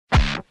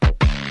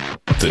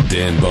The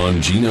Dan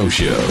Bongino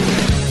Show.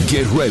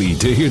 Get ready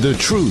to hear the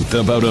truth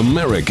about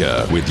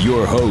America with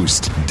your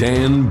host,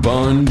 Dan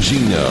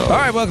Bongino. All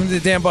right, welcome to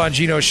the Dan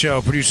Bongino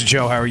Show. Producer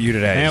Joe, how are you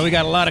today? Man, we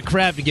got a lot of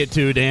crap to get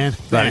to, Dan.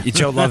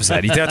 Joe loves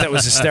that. He thought that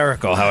was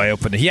hysterical how I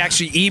opened it. He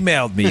actually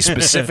emailed me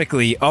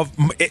specifically of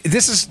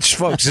this is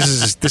folks.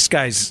 This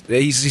guy's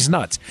he's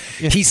nuts.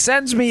 Yeah. He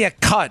sends me a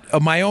cut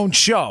of my own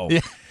show. Yeah.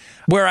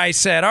 Where I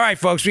said, all right,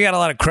 folks, we got a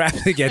lot of crap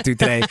to get to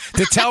today,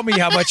 to tell me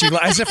how much you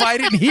as if I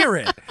didn't hear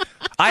it.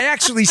 I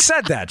actually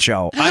said that,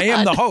 Joe. I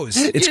am the host.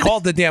 It's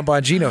called the Dan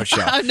Bongino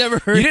Show. I've never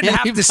heard You didn't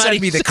have to send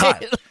me the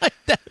cut. Like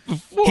that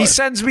before. He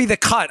sends me the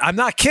cut. I'm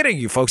not kidding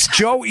you, folks.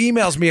 Joe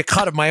emails me a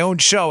cut of my own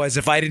show as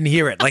if I didn't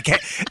hear it. Like,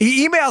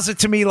 he emails it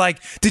to me like,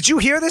 did you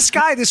hear this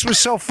guy? This was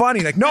so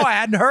funny. Like, no, I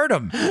hadn't heard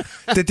him.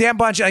 The Dan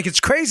Bongino, like,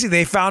 it's crazy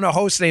they found a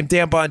host named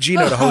Dan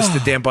Bongino to host the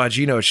Dan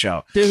Bongino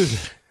Show. Dude.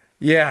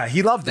 Yeah,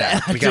 he loved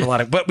that. We got a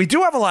lot of, but we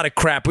do have a lot of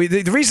crap.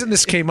 The reason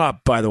this came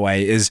up, by the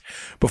way, is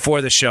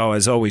before the show,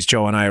 as always,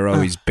 Joe and I are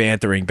always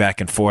bantering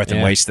back and forth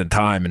and wasting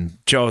time. And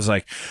Joe's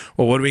like,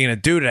 well, what are we going to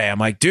do today? I'm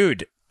like,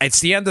 dude, it's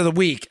the end of the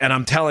week, and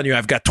I'm telling you,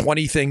 I've got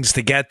 20 things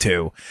to get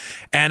to.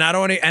 And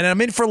I'm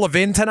in for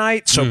Levin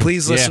tonight, so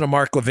please listen to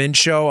Mark Levin's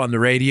show on the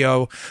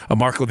radio,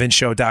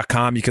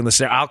 marklevinshow.com. You can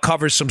listen there. I'll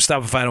cover some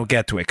stuff if I don't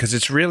get to it, because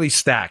it's really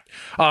stacked.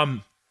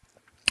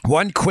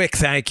 One quick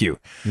thank you.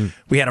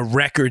 We had a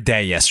record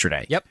day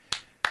yesterday. Yep.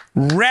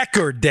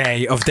 Record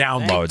day of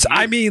downloads.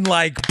 I mean,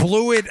 like,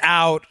 blew it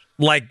out.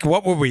 Like,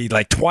 what were we,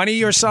 like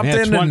 20 or something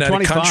in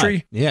the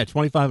country? Yeah,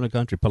 25 in the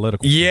country,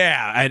 political.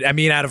 Yeah, I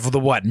mean, out of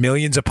the,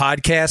 millions of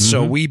podcasts?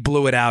 So we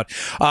blew it out.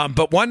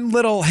 But one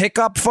little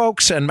hiccup,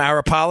 folks, and our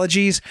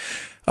apologies.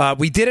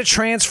 We did a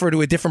transfer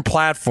to a different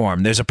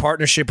platform. There's a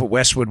partnership with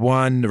Westwood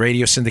One, the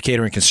radio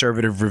syndicator and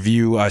conservative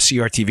review,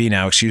 CRTV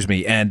now, excuse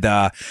me. And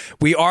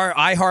we are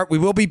iHeart. We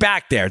will be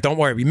back there. Don't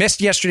worry. We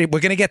missed yesterday. We're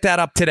going to get that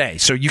up today.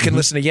 So you can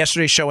listen to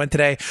yesterday's show and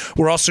today.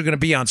 We're also going to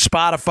be on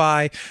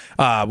Spotify.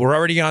 We're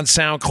already on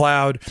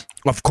SoundCloud.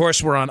 Of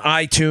course, we're on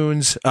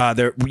iTunes.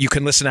 You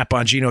can listen at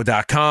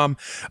Bongino.com.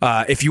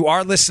 If you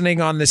are listening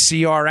on the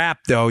CR app,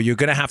 though, you're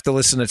going to have to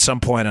listen at some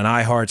point on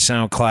iHeart,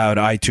 SoundCloud,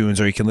 iTunes,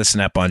 or you can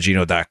listen at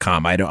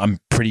Bongino.com.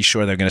 I'm pretty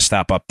sure they're going to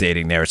stop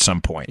updating there at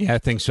some point. Yeah, I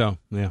think so.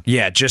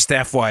 Yeah, just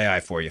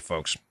FYI for you,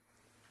 folks.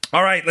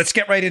 All right, let's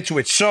get right into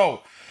it.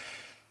 So,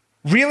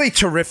 really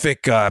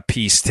terrific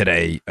piece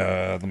today.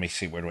 Let me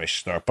see, where do I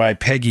start? By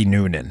Peggy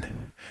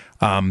Noonan.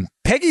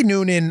 Peggy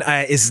Noonan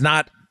is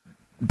not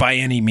by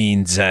any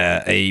means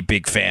a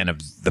big fan of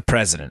the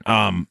president.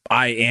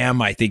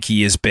 I think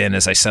he has been,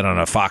 as I said on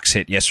a Fox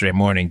hit yesterday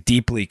morning,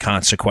 deeply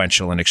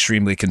consequential and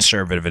extremely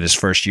conservative in his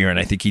first year, and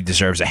I think he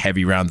deserves a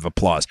heavy round of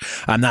applause.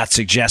 I'm not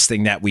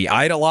suggesting that we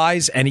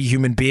idolize any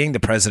human being, the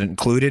president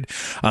included.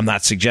 I'm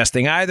not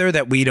suggesting either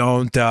that we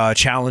don't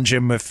challenge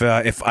him if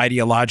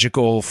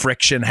ideological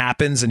friction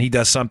happens and he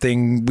does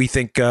something we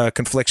think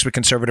conflicts with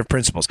conservative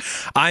principles.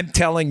 I'm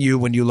telling you,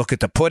 when you look at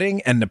the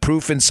pudding and the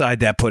proof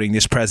inside that pudding,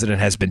 this president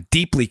has been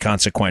deeply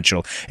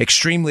consequential,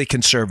 extremely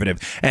conservative,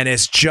 and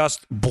has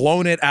just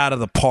blown it out of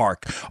the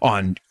park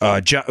on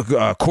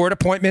court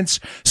appointments,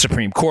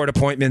 Supreme Court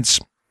appointments,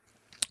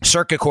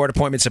 circuit court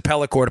appointments,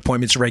 appellate court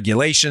appointments,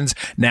 regulations,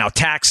 now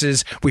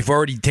taxes. We've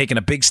already taken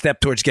a big step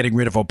towards getting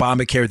rid of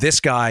Obamacare.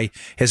 This guy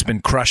has been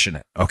crushing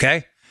it,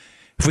 okay?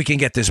 If we can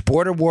get this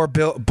border wall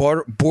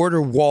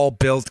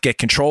built, get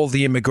control of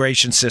the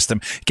immigration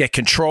system, get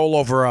control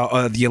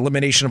over the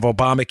elimination of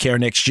Obamacare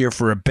next year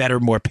for a better,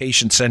 more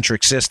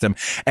patient-centric system,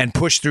 and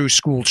push through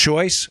school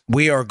choice,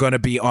 we are going to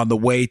be on the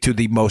way to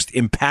the most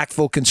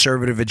impactful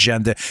conservative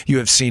agenda you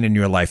have seen in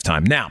your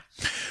lifetime. Now,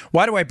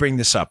 why do I bring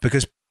this up?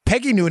 Because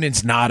Peggy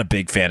Noonan's not a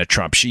big fan of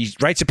Trump. She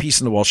writes a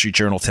piece in the Wall Street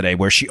Journal today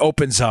where she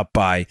opens up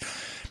by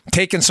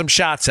taking some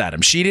shots at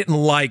him. She didn't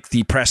like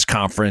the press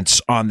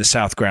conference on the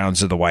South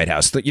grounds of the White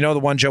House. The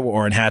one Joe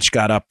Orrin Hatch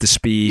got up to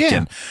speak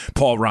and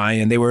Paul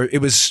Ryan.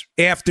 It was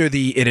after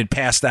it had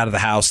passed out of the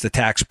House, the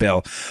tax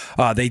bill.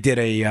 They did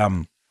a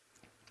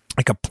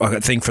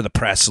thing for the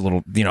press, a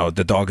little,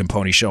 the dog and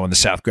pony show on the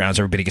South grounds.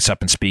 Everybody gets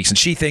up and speaks, and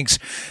she thinks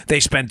they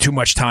spend too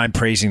much time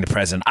praising the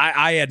president.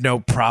 I had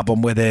no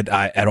problem with it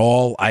at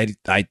all.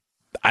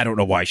 I don't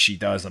know why she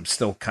does. I'm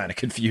still kind of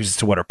confused as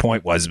to what her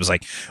point was. It was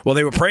like, well,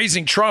 they were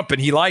praising Trump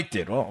and he liked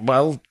it.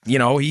 Well,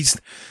 he's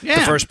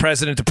the first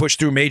president to push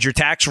through major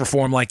tax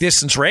reform like this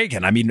since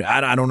Reagan. I mean,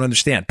 I don't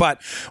understand.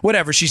 But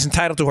whatever, she's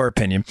entitled to her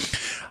opinion.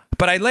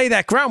 But I lay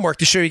that groundwork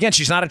to show you again,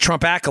 she's not a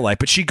Trump acolyte.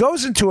 But she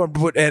goes into a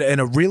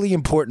really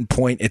important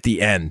point at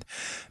the end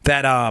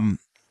that,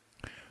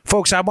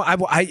 folks,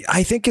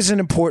 I think is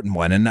an important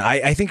one. And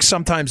I think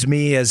sometimes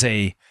me as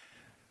a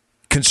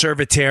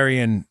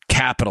conservatarian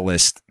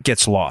capitalist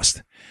gets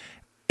lost.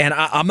 And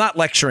I'm not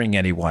lecturing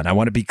anyone. I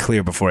want to be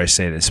clear before I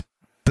say this.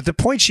 But the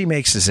point she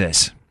makes is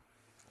this.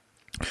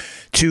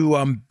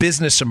 To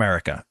business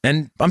America,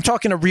 and I'm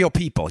talking to real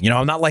people.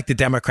 I'm not like the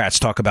Democrats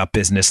talk about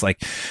business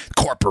like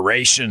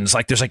corporations,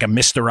 like there's like a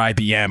Mr.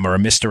 IBM or a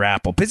Mr.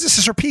 Apple.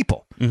 Businesses are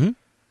people. Mm-hmm.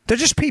 They're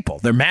just people.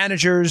 They're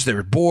managers,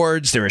 they're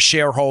boards, they're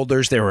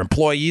shareholders, they're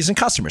employees and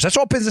customers. That's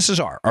all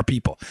businesses are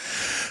people.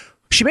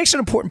 She makes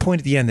an important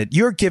point at the end that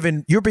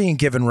you're being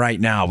given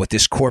right now with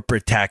this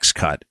corporate tax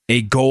cut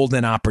a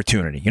golden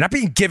opportunity. You're not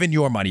being given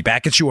your money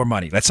back. It's your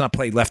money. Let's not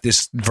play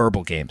leftist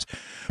verbal games.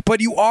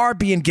 But you are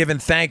being given,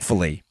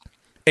 thankfully,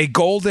 a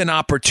golden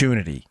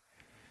opportunity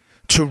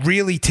to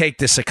really take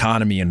this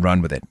economy and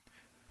run with it.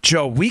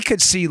 Joe, we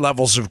could see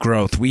levels of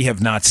growth we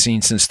have not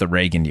seen since the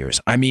Reagan years.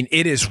 I mean,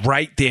 it is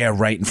right there,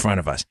 right in front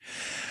of us.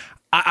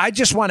 I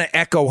just want to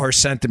echo her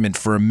sentiment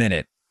for a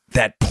minute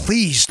that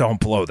please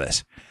don't blow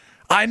this.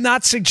 I'm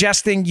not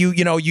suggesting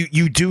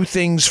you do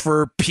things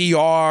for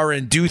PR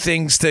and do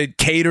things to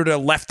cater to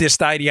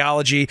leftist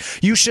ideology.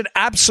 You should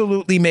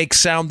absolutely make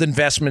sound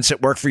investments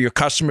that work for your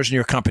customers and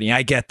your company.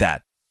 I get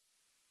that.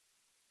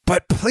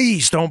 But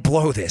please don't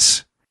blow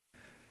this.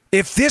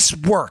 If this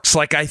works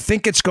like I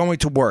think it's going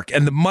to work,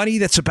 and the money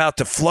that's about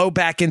to flow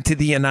back into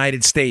the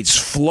United States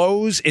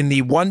flows in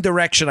the one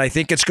direction I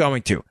think it's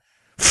going to,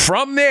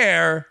 from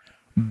there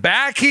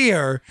back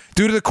here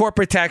due to the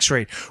corporate tax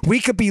rate,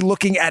 we could be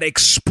looking at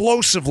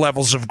explosive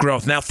levels of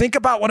growth. Now, think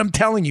about what I'm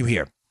telling you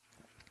here.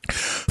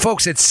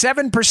 Folks, at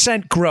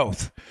 7%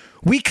 growth,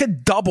 we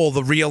could double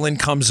the real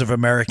incomes of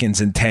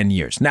Americans in 10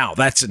 years. Now,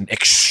 that's an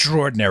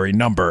extraordinary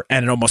number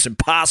and an almost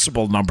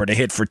impossible number to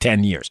hit for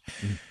 10 years.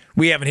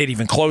 We haven't hit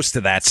even close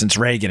to that since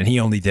Reagan, and he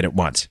only did it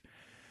once.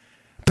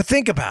 But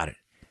think about it.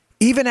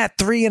 Even at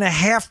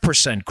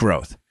 3.5%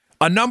 growth,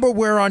 a number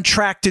we're on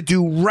track to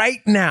do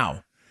right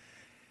now,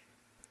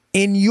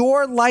 in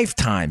your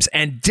lifetimes,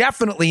 and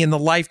definitely in the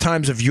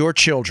lifetimes of your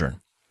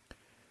children,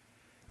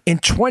 in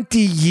 20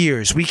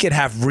 years, we could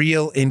have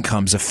real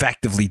incomes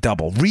effectively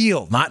double.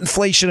 Real, not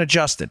inflation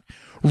adjusted.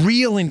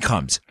 Real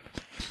incomes.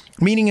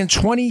 Meaning in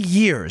 20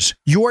 years,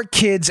 your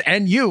kids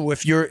and you,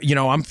 if you're,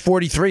 I'm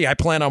 43, I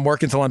plan on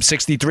working until I'm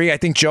 63. I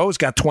think Joe's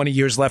got 20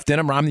 years left in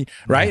him, Romney,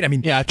 right? I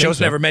mean, I Joe's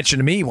never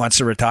mentioned to me he wants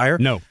to retire.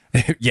 No.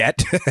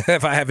 Yet,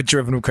 if I haven't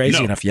driven him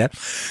crazy enough yet.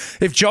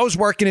 If Joe's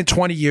working in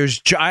 20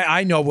 years,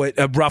 I know what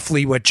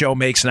roughly what Joe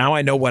makes now.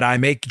 I know what I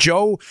make.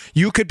 Joe,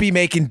 you could be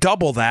making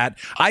double that.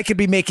 I could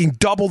be making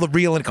double the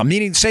real income.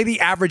 Meaning, say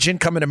the average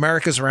income in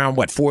America is around,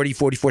 what,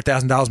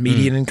 $44,000.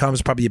 Median income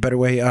is probably a better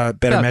way,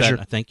 better measure.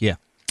 I think, yeah.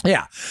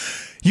 Yeah.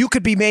 You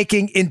could be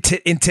making, in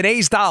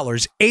today's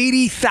dollars,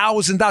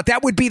 $80,000.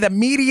 That would be the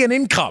median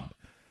income.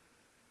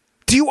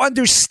 Do you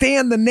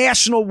understand the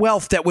national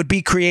wealth that would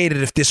be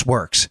created if this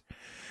works?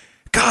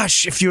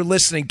 Gosh, if you're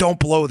listening, don't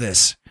blow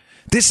this.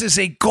 This is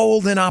a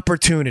golden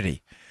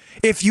opportunity.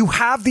 If you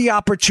have the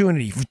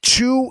opportunity for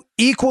two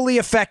equally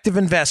effective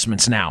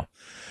investments now,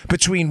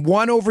 between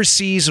one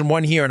overseas and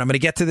one here, and I'm going to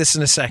get to this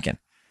in a second.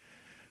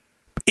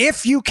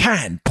 If you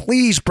can,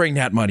 please bring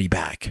that money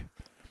back.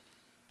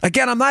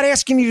 Again, I'm not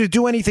asking you to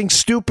do anything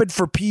stupid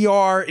for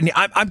PR.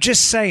 I'm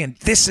just saying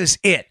this is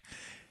it.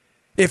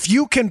 If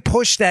you can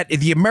push that,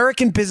 the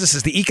American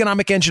businesses, the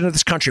economic engine of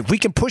this country, if we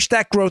can push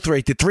that growth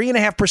rate to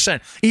 3.5%,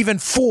 even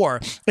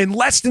 4%, in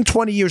less than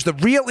 20 years, the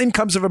real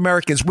incomes of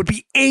Americans would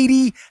be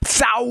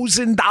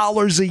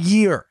 $80,000 a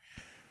year.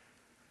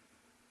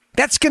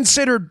 That's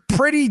considered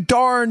pretty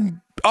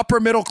darn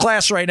upper middle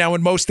class right now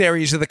in most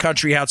areas of the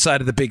country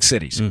outside of the big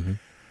cities. Mm-hmm.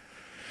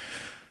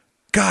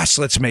 Gosh,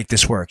 let's make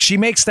this work. She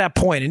makes that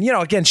point. And,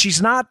 again, she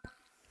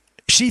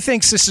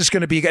thinks this is going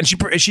to be, and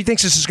she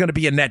thinks this is going to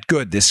be a net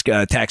good, this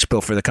tax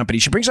bill for the company.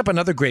 She brings up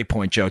another great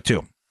point, Joe,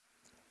 too.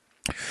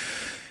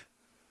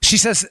 She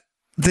says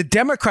the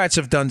Democrats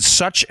have done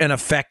such an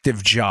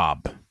effective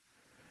job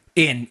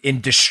in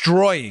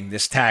destroying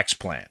this tax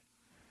plan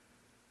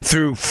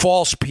through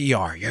false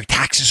PR. Your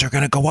taxes are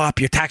going to go up.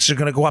 Your taxes are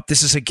going to go up.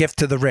 This is a gift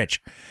to the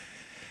rich.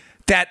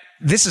 That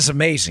this is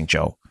amazing,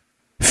 Joe.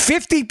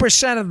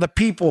 50% of the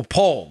people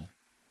polled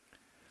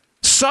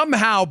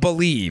somehow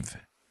believe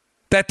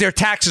that their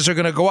taxes are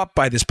going to go up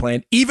by this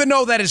plan, even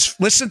though that is,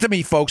 listen to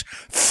me, folks,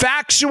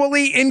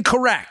 factually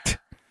incorrect.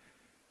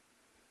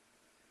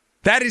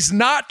 That is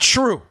not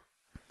true.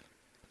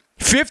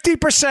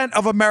 50%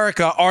 of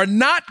America are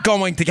not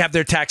going to have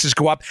their taxes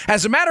go up.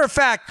 As a matter of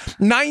fact,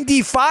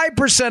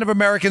 95% of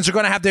Americans are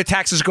going to have their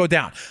taxes go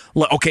down.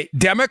 Okay,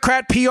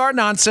 Democrat PR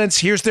nonsense.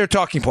 Here's their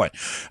talking point.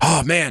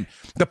 Oh, man,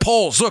 the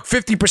polls, look,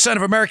 50%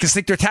 of Americans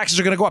think their taxes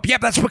are going to go up. Yeah,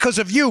 that's because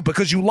of you,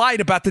 because you lied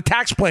about the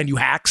tax plan, you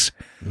hacks.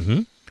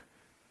 Mm-hmm.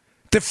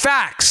 The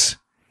facts,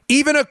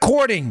 even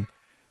according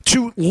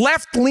to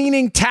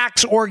left-leaning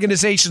tax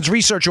organizations,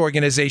 research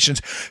organizations,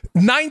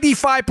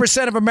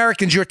 95% of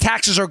Americans, your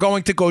taxes are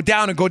going to go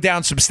down and go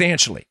down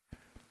substantially.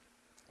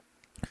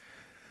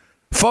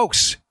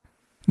 Folks,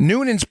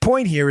 Noonan's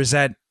point here is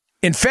that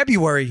in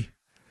February,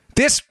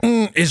 this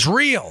is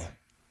real.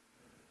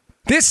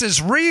 This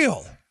is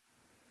real.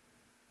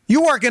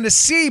 You are going to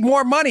see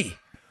more money.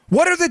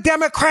 What are the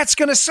Democrats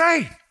going to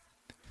say?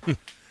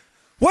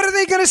 What are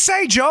they going to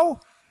say,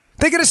 Joe?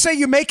 They're going to say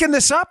you're making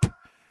this up?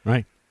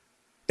 Right.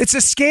 It's a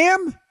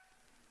scam?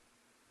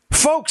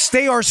 Folks,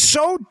 they are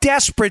so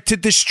desperate to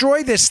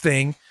destroy this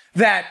thing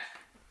that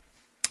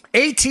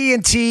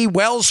AT&T,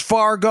 Wells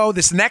Fargo,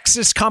 this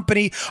Nexus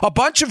company, a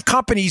bunch of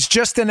companies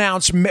just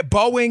announced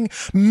Boeing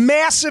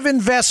massive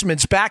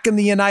investments back in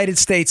the United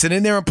States and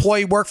in their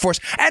employee workforce,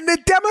 and the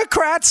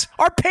Democrats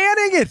are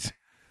panning it.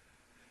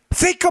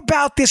 Think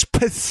about this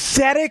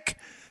pathetic,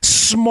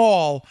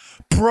 small,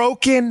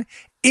 broken,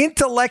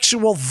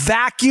 intellectual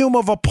vacuum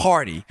of a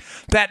party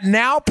that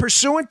now,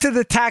 pursuant to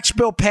the tax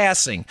bill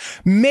passing,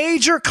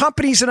 major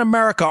companies in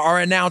America are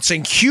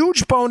announcing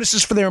huge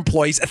bonuses for their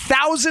employees,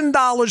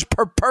 $1,000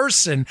 per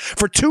person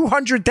for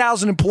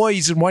 200,000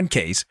 employees in one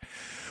case.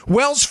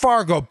 Wells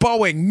Fargo,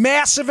 Boeing,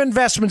 massive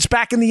investments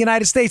back in the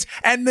United States,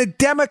 and the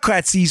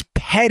Democrats, these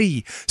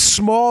petty,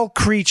 small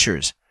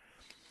creatures,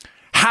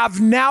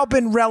 have now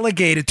been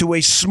relegated to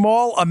a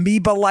small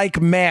amoeba-like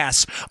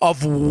mass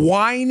of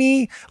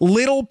whiny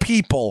little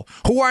people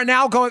who are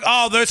now going,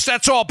 oh,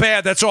 that's all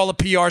bad. That's all a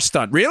PR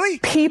stunt. Really?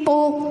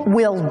 People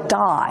will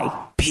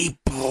die.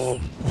 People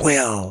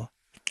will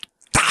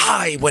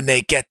die when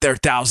they get their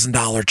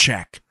 $1,000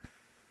 check.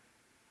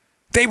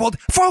 They will.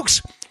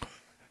 Folks,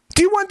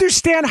 do you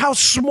understand how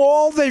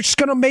small they're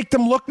going to make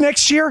them look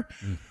next year?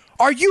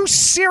 Are you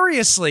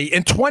seriously,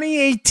 in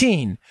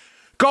 2018,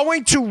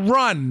 going to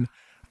run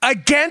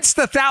against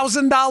the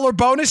 $1,000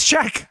 bonus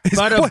check?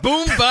 Bada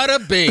boom,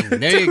 bada bing.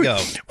 There you go.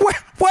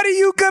 What are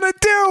you going to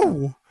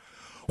do?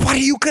 What are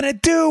you going to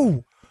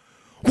do?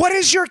 What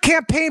is your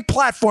campaign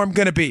platform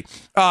going to be?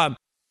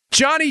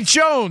 Johnny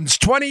Jones,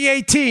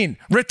 2018,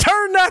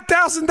 return that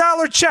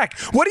 $1,000 check.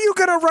 What are you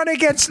going to run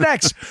against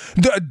next?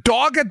 The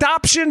dog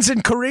adoptions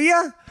in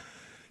Korea?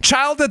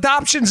 Child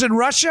adoptions in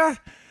Russia?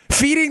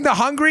 Feeding the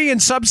hungry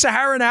in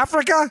sub-Saharan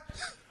Africa?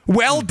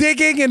 Well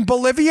digging in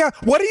Bolivia?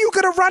 What are you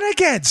going to run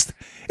against?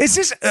 Is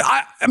this,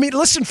 I mean,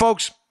 listen,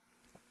 folks,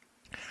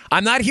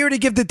 I'm not here to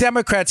give the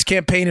Democrats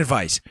campaign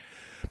advice,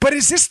 but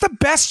is this the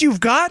best you've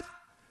got?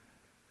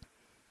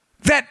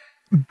 That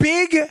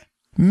big,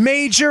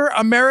 major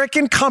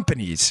American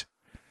companies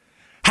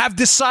have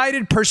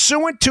decided,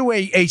 pursuant to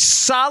a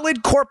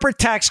solid corporate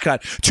tax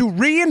cut, to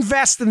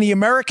reinvest in the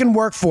American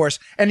workforce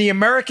and the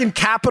American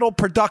capital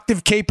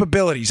productive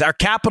capabilities, our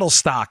capital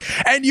stock,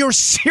 and you're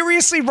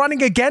seriously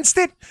running against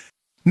it?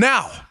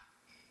 Now,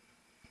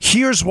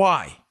 here's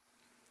why.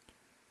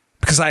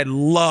 Because I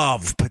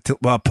love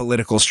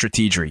political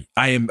strategy.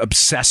 I am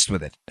obsessed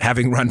with it,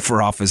 having run for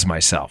office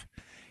myself.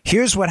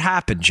 Here's what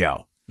happened,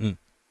 Joe.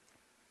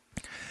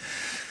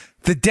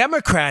 The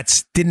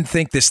Democrats didn't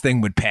think this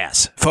thing would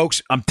pass.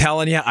 Folks, I'm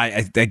telling you,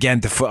 again,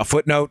 a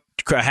footnote,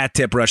 hat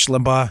tip, Rush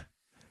Limbaugh,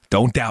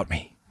 don't doubt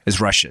me, as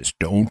Rush is.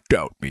 Don't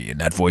doubt me in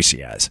that voice he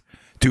has.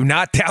 Do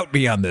not doubt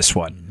me on this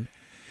one.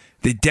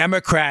 The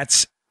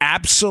Democrats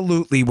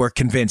absolutely were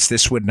convinced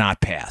this would not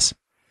pass.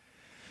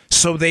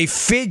 So they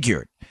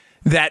figured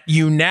that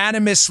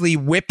unanimously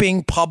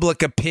whipping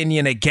public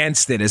opinion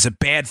against it is a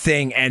bad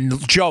thing.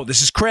 And Joe,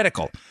 this is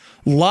critical.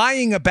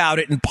 Lying about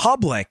it in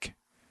public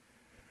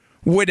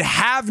would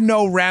have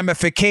no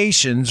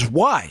ramifications.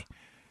 Why?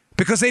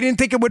 Because they didn't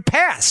think it would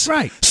pass.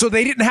 Right. So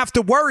they didn't have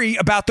to worry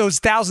about those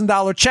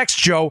 $1,000 checks,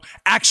 Joe,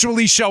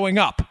 actually showing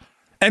up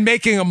and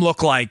making them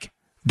look like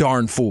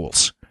darn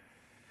fools.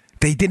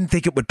 They didn't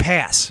think it would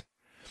pass.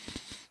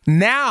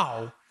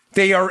 Now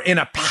they are in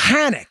a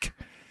panic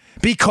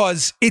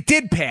because it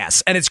did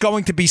pass and it's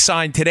going to be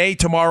signed today,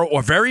 tomorrow,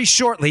 or very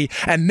shortly.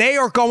 And they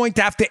are going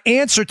to have to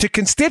answer to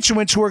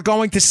constituents who are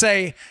going to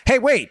say, hey,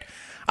 wait,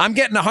 I'm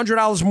getting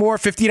 $100 more,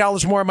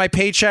 $50 more in my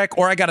paycheck,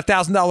 or I got a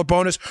 $1,000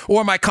 bonus,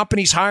 or my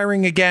company's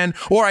hiring again,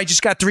 or I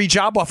just got 3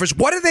 job offers.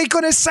 What are they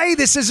going to say?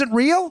 This isn't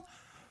real?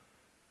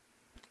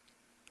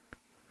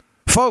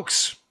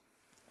 Folks,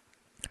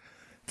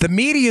 the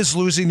media is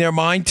losing their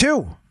mind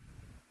too.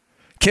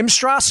 Kim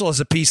Strassel has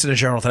a piece in the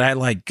Journal today. I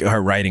like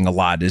her writing a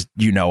lot. As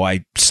you know,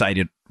 I cite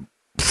it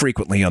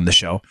frequently on the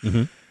show.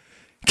 Mm-hmm.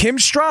 Kim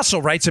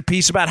Strassel writes a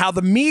piece about how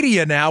the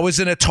media now is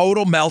in a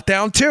total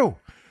meltdown too.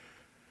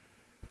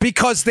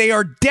 Because they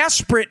are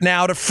desperate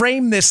now to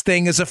frame this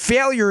thing as a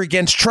failure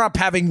against Trump,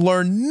 having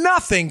learned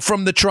nothing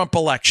from the Trump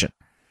election.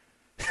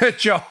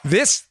 Joe,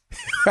 this,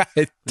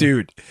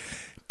 dude.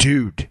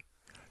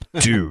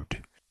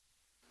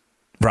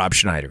 Rob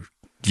Schneider,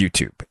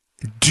 YouTube.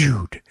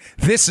 Dude,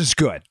 this is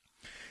good.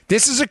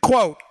 This is a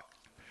quote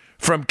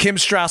from Kim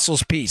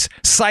Strassel's piece,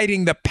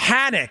 citing the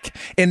panic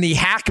in the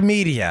hack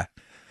media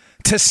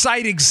to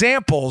cite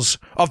examples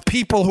of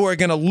people who are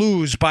going to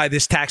lose by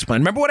this tax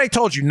plan. Remember what I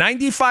told you,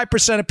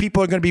 95% of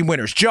people are going to be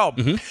winners. Joe,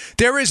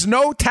 there is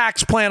no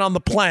tax plan on the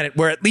planet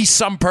where at least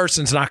some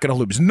person's not going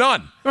to lose.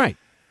 None. Right.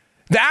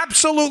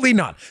 Absolutely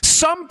none.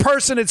 Some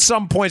person at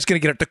some point is going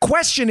to get it. The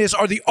question is,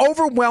 are the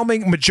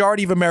overwhelming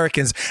majority of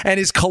Americans and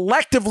is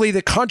collectively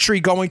the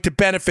country going to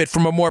benefit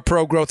from a more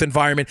pro-growth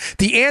environment?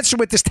 The answer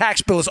with this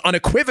tax bill is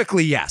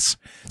unequivocally yes.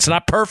 It's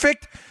not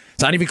perfect.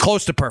 It's not even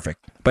close to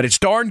perfect, but it's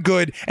darn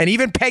good. And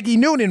even Peggy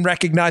Noonan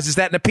recognizes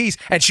that in a piece,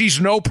 and she's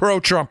no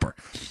pro-Trumper.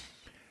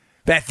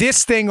 That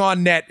this thing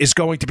on net is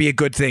going to be a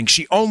good thing.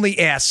 She only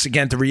asks,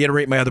 again, to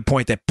reiterate my other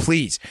point, that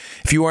please,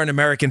 if you are an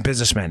American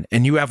businessman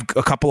and you have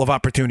a couple of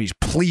opportunities,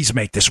 please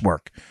make this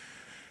work.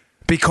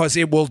 because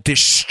it will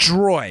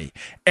destroy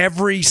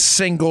every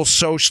single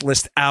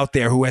socialist out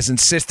there who has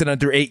insisted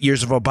under 8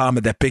 years of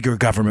Obama that bigger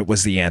government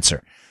was the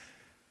answer.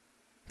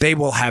 They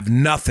will have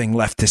nothing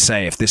left to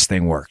say if this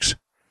thing works.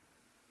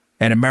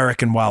 And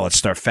American wallets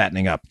start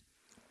fattening up.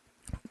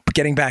 But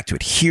getting back to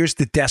it, here's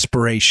the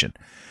desperation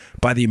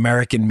by the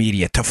American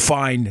media to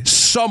find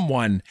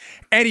someone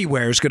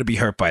anywhere who's going to be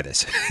hurt by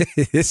this.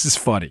 This is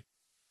funny.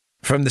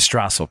 From the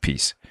Strassel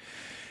piece.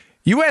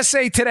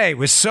 USA Today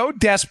was so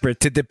desperate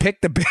to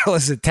depict the bill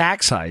as a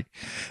tax hike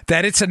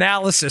that its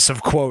analysis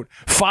of, quote,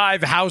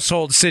 5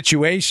 household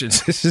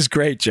situations, this is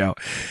great, Joe,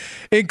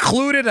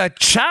 included a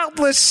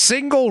childless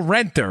single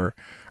renter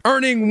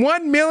earning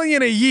 $1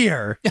 million a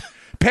year,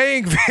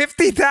 paying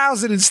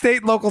 $50,000 in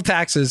state and local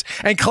taxes,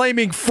 and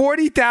claiming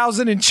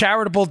 $40,000 in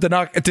charitable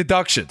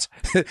deductions.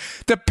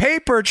 The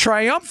paper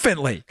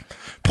triumphantly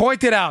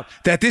pointed out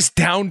that this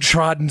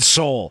downtrodden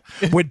soul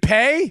would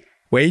pay,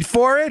 wait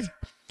for it,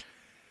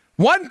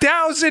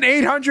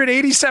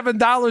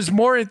 $1,887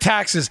 more in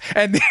taxes,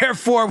 and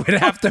therefore would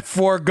have to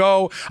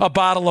forego a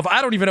bottle of,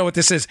 I don't even know what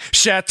this is,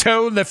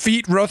 Chateau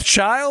Lafite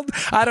Rothschild?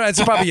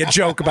 It's probably a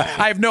joke.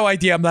 I have no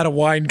idea. I'm not a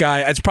wine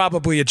guy. It's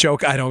probably a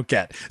joke I don't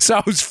get.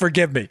 So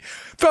forgive me.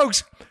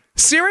 Folks,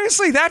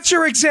 seriously, that's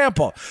your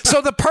example. So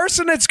the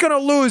person that's going to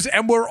lose,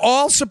 and we're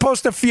all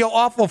supposed to feel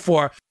awful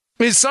for,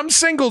 is some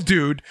single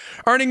dude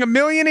earning $1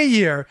 million a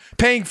year,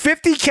 paying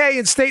 $50K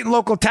in state and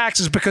local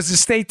taxes because the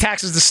state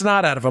taxes the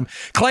snot out of him,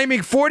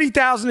 claiming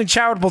 $40,000 in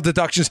charitable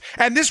deductions,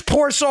 and this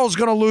poor soul is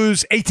going to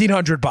lose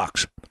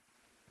 $1,800.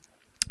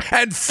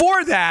 And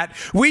for that,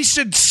 we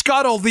should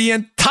scuttle the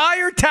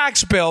entire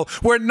tax bill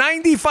where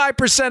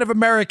 95% of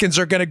Americans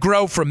are going to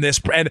grow from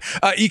this, and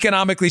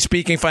economically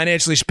speaking,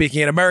 financially speaking,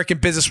 and American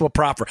business will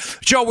prosper.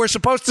 Joe, we're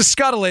supposed to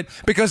scuttle it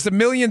because the $1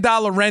 million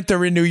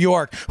renter in New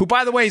York, who,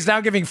 by the way, is now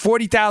giving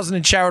 $40,000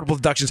 in charitable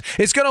deductions,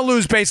 is going to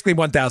lose basically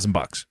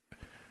 $1,000.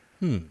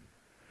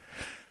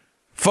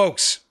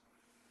 Folks,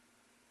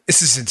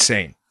 this is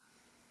insane.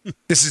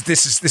 This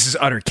is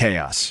utter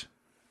chaos.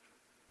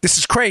 This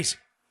is crazy.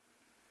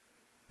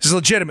 This is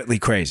legitimately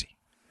crazy.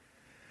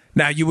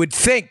 Now, you would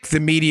think the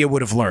media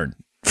would have learned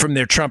from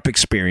their Trump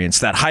experience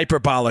that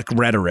hyperbolic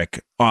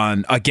rhetoric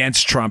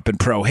against Trump and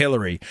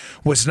pro-Hillary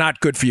was not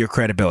good for your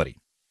credibility.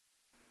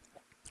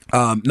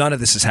 None of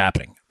this is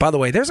happening. By the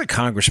way, there's a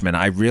congressman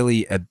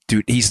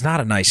dude, he's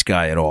not a nice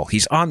guy at all.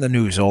 He's on the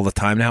news all the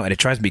time now, and it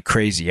drives me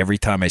crazy every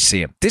time I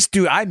see him. This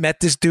dude, I met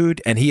this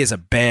dude, and he is a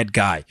bad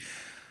guy.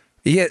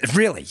 He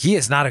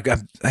is not a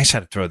good. I just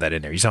had to throw that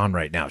in there. He's on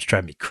right now. It's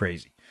driving me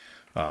crazy.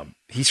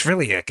 He's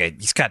really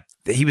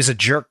he was a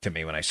jerk to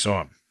me when I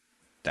saw him.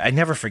 I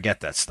never forget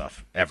that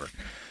stuff, ever.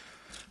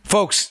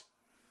 Folks,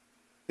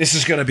 this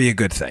is going to be a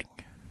good thing.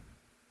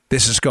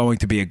 This is going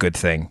to be a good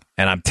thing.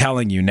 And I'm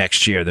telling you,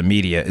 next year, the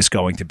media is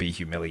going to be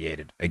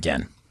humiliated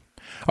again.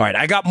 All right,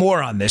 I got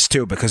more on this,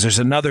 too, because there's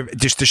another,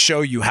 just to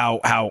show you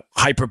how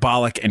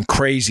hyperbolic and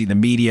crazy the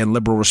media and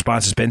liberal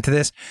response has been to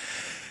this.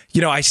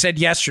 You know, I said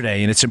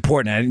yesterday, and it's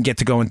important, I didn't get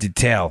to go into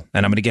detail,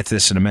 and I'm going to get to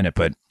this in a minute,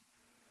 but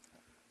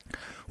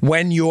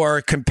when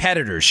your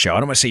competitors show, I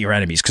don't want to say your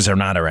enemies because they're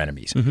not our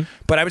enemies,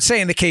 but I would say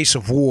in the case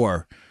of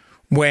war,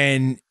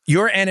 when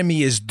your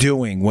enemy is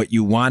doing what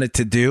you want it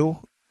to do,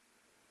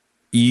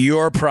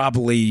 you're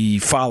probably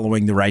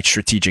following the right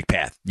strategic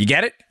path. You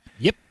get it?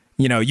 Yep.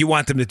 You know, you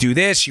want them to do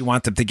this, you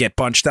want them to get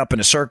bunched up in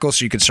a circle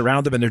so you can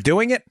surround them, and they're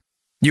doing it,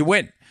 you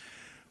win.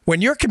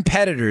 When your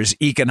competitors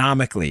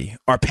economically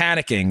are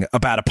panicking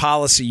about a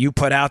policy you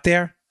put out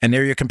there, and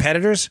they're your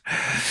competitors,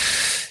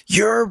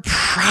 you're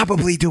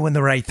probably doing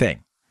the right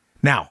thing.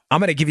 Now, I'm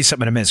going to give you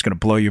something in a minute that's going to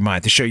blow your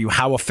mind to show you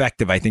how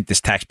effective I think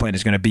this tax plan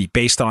is going to be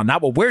based on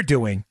not what we're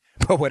doing,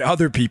 but what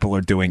other people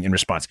are doing in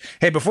response.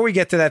 Hey, before we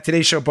get to that,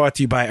 today's show brought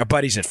to you by our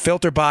buddies at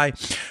FilterBuy.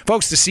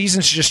 Folks, the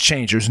season's just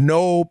changed. There's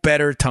no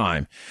better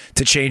time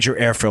to change your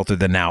air filter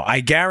than now. I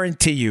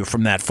guarantee you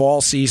from that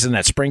fall season,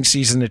 that spring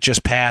season that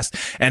just passed,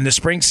 and the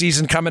spring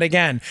season coming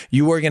again,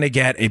 you are going to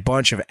get a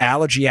bunch of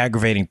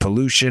allergy-aggravating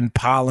pollution,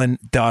 pollen,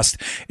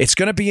 dust. It's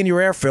going to be in your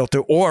air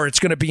filter, or it's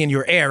going to be in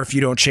your air if you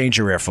don't change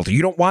your air filter.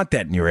 You don't want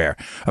that in your air.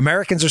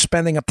 Americans are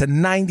spending up to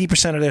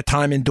 90% of their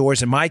time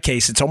indoors. In my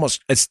case,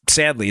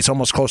 sadly, it's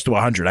almost close to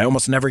 100. I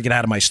almost never get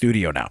out of my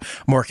studio now.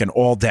 I'm working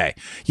all day.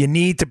 You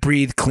need to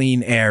breathe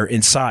clean air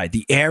inside.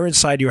 The air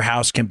inside your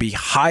house can be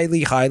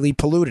highly, highly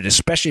polluted,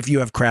 especially if you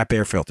have crap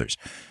air filters.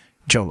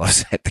 Joe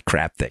loves the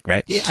crap thing,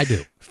 right? Yeah, I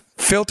do.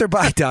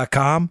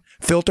 Filterbuy.com,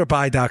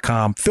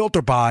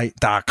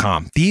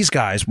 filterbuy.com. These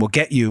guys will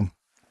get you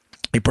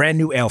a brand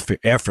new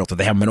air filter.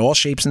 They have them in all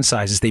shapes and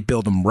sizes. They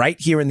build them right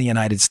here in the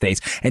United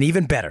States. And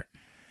even better,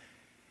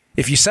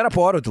 if you set up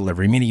auto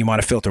delivery, meaning you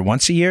want a filter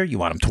once a year, you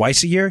want them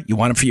twice a year, you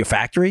want them for your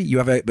factory, you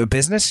have a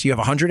business, you have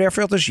 100 air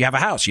filters, you have a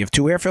house, you have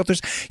 2 air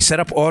filters, you set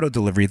up auto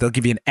delivery, they'll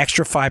give you an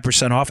extra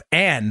 5% off,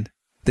 and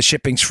the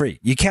shipping's free.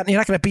 You're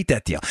not going to beat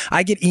that deal.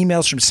 I get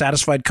emails from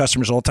satisfied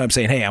customers all the time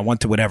saying, hey, I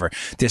want to whatever.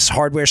 This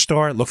hardware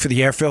store, look for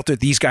the air filter.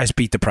 These guys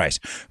beat the price.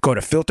 Go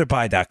to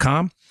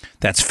filterbuy.com.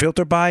 That's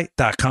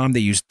filterbuy.com. They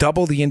use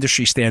double the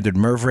industry standard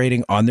MERV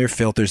rating on their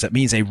filters. That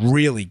means they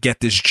really get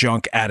this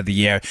junk out of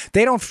the air.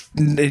 They don't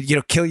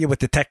kill you with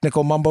the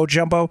technical mumbo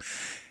jumbo.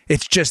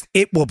 It's just,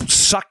 it will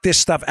suck this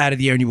stuff out of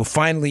the air, and you will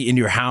finally, in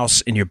your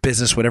house, in your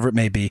business, whatever it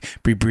may be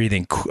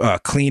breathing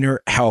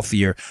cleaner,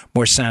 healthier,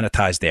 more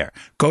sanitized air.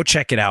 Go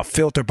check it out,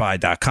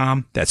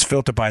 filterbuy.com. That's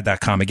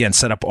filterbuy.com. Again,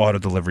 set up auto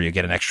delivery. You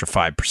get an extra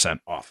 5%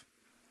 off.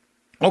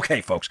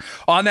 Okay, folks,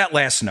 on that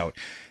last note,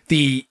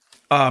 the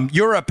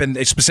Europe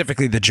and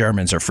specifically the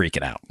Germans are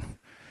freaking out.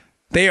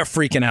 They are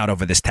freaking out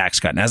over this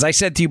tax cut. And as I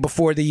said to you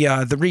before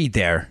the read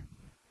there,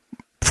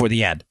 before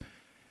the ad,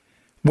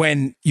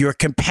 when your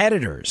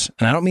competitors,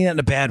 and I don't mean that in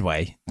a bad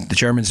way, the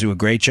Germans do a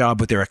great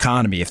job with their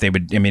economy. If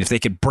they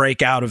could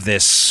break out of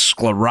this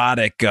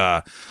sclerotic,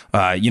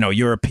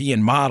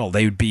 European model,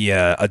 they would be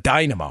a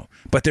dynamo.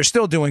 But they're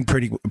still doing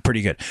pretty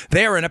good.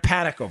 They are in a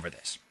panic over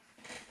this.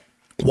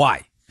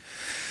 Why?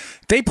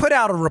 They put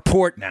out a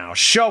report now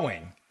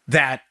showing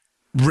that.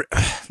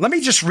 Let me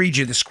just read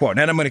you this quote, and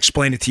then I'm going to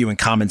explain it to you in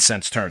common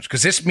sense terms,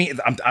 because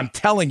I'm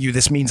telling you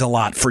this means a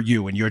lot for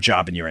you and your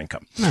job and your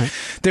income. Right.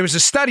 There was a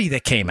study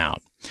that came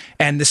out,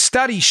 and the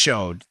study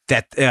showed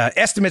that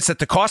estimates that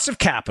the cost of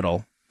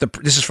capital,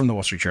 this is from the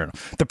Wall Street Journal,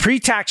 the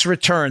pre-tax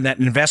return that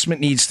an investment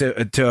needs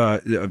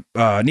to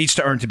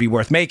earn to be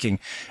worth making,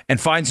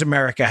 and finds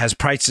America has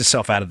priced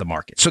itself out of the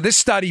market. So this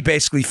study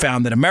basically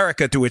found that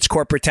America, through its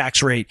corporate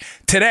tax rate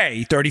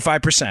today,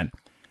 35%,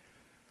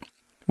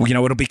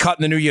 it'll be cut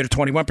in the new year to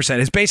 21%.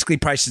 It's basically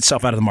priced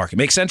itself out of the market.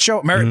 Make sense,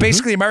 Joe?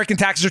 Basically, American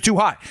taxes are too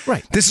high.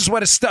 Right. This is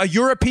what a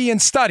European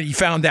study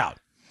found out.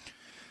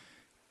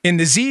 In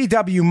the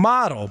ZEW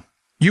model,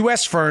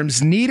 U.S. firms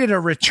needed a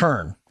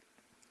return,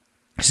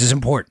 this is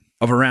important,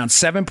 of around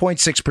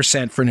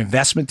 7.6% for an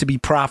investment to be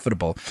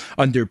profitable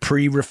under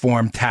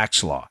pre-reform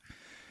tax law,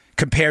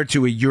 compared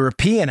to a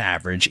European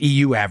average,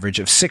 EU average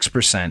of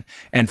 6%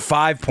 and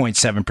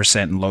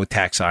 5.7% in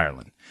low-tax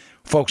Ireland.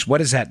 Folks, what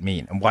does that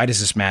mean, and why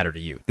does this matter to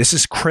you? This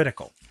is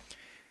critical.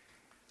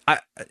 I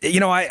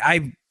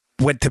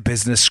went to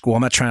business school.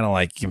 I'm not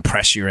trying to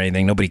impress you or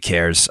anything. Nobody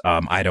cares.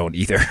 I don't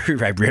either.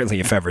 I rarely,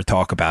 if ever,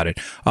 talk about it.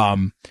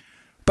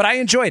 But I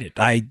enjoyed it.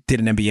 I did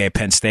an MBA at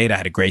Penn State. I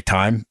had a great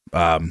time.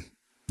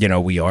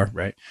 We are,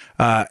 right?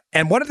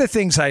 And one of the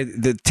things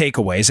the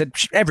takeaways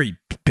that every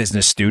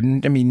business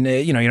student, you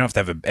don't have to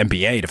have an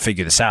MBA to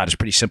figure this out. It's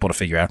pretty simple to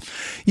figure out.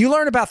 You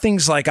learn about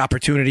things like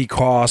opportunity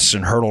costs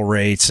and hurdle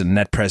rates and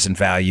net present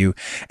value.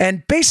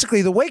 And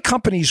basically the way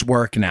companies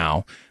work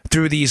now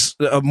through these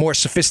more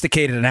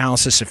sophisticated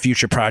analysis of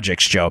future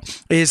projects, Joe,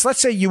 is let's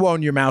say you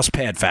own your mouse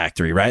pad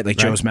factory, right? Like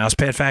Joe's mouse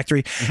pad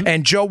factory. Mm-hmm.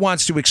 And Joe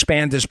wants to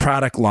expand his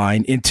product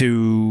line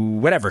into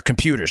whatever,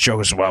 computers. Joe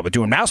goes, well, we're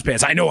doing mouse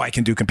pads. I know I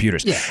can do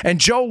computers. Yeah. And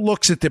Joe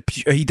looks at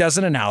he does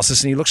an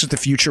analysis and he looks at the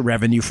future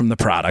revenue from the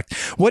product.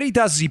 What he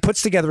does is he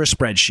puts together a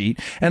spreadsheet,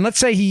 and let's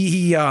say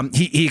he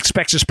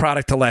expects his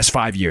product to last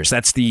 5 years.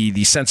 That's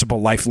the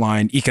sensible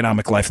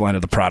economic lifeline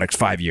of the product,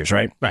 5 years,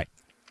 right? Right.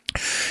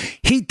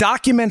 He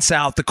documents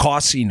out the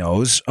costs he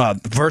knows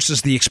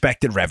versus the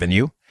expected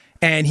revenue,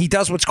 and he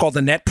does what's called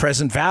a net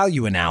present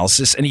value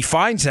analysis, and he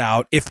finds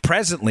out if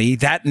presently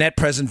that net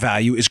present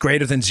value is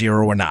greater than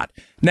zero or not.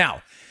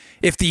 Now,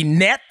 if the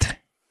net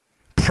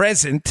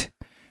present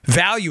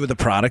value of the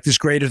product is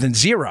greater than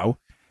zero,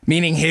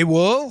 meaning he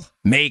will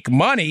make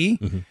money,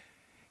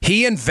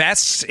 he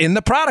invests in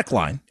the product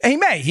line. He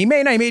may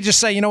not. He may just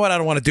say, you know what, I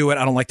don't want to do it.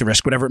 I don't like the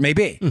risk, whatever it may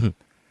be. Mm-hmm.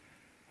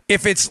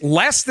 If it's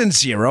less than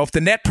zero, if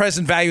the net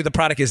present value of the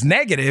product is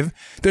negative,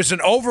 there's an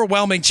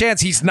overwhelming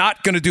chance he's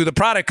not going to do the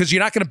product, because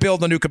you're not going to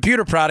build a new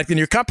computer product in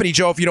your company,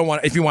 Joe, if you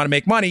want to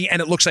make money,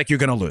 and it looks like you're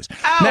going to lose.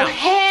 Oh, now,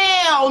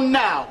 hell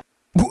no.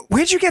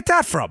 Where'd you get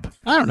that from?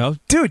 I don't know.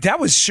 Dude, that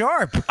was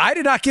sharp. I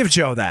did not give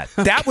Joe that.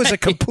 That was a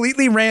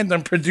completely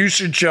random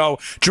producer Joe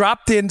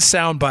dropped in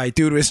soundbite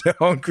due to his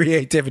own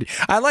creativity.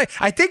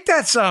 I think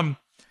that's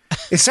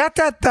is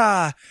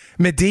that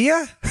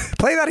Medea?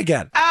 Play that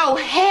again. Oh,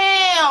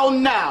 hell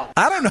no.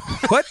 I don't know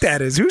what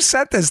that is. Who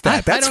sent us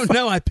that? I don't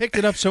know. I picked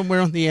it up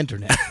somewhere on the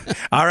internet.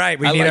 All right.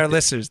 We need our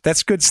listeners.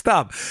 That's good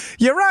stuff.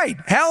 You're right.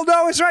 Hell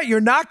no is right.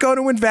 You're not going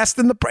to invest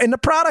in the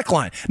product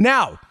line.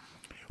 Now,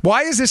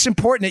 why is this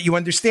important that you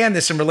understand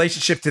this in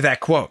relationship to that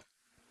quote?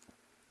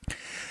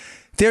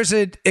 There's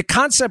a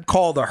concept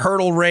called a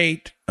hurdle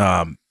rate,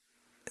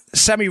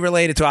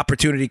 semi-related to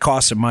opportunity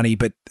costs of money.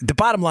 But the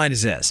bottom line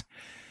is this.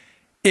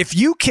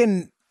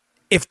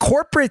 If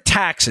corporate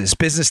taxes,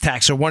 business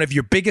tax, are one of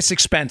your biggest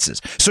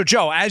expenses. So,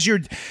 Joe, as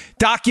you're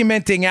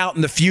documenting out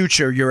in the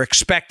future your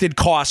expected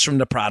costs from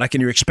the product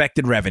and your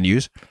expected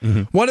revenues,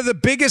 one of the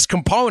biggest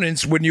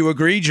components, wouldn't you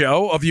agree,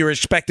 Joe, of your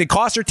expected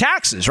costs are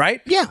taxes,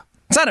 right? Yeah.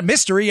 It's not a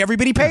mystery.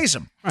 Everybody pays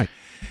them. Right.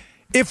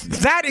 If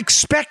that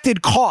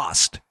expected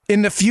cost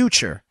in the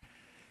future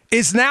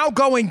is now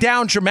going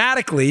down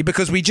dramatically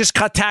because we just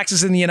cut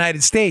taxes in the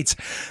United States,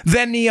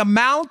 then the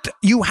amount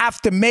you have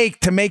to make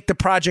the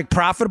project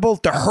profitable,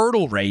 the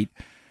hurdle rate,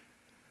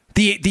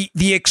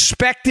 the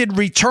expected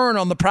return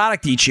on the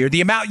product each year,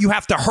 the amount you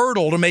have to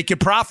hurdle to make it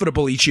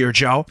profitable each year,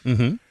 Joe,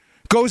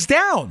 goes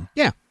down.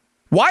 Yeah.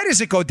 Why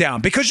does it go down?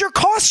 Because your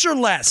costs are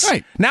less.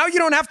 Right. Now you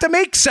don't have to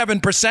make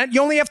 7%.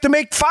 You only have to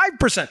make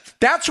 5%.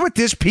 That's what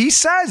this piece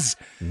says.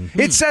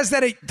 It says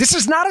that this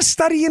is not a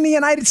study in the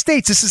United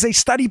States. This is a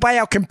study by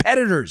our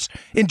competitors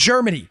in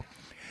Germany.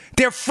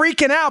 They're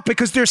freaking out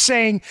because they're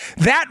saying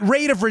that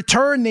rate of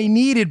return they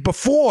needed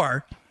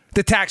before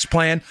the tax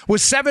plan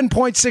was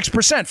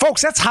 7.6%.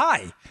 Folks, that's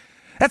high.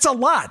 That's a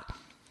lot.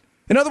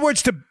 In other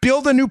words, to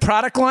build a new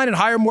product line and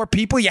hire more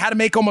people, you had to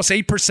make almost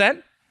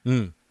 8%.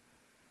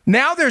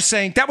 Now they're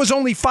saying that was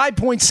only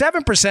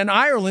 5.7% in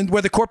Ireland,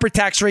 where the corporate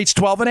tax rate's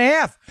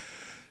 12.5%.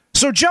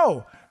 So,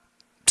 Joe,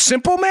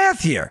 simple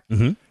math here.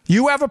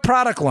 You have a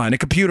product line, a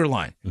computer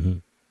line.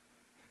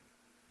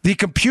 The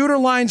computer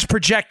line's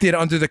projected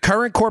under the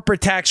current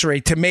corporate tax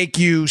rate to make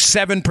you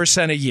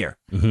 7% a year.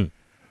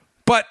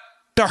 But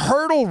the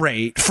hurdle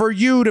rate for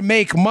you to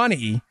make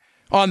money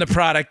on the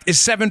product is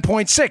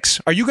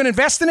 7.6. Are you going to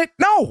invest in it?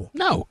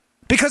 No.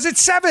 Because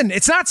it's 7.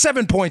 It's not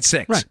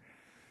 7.6. Right.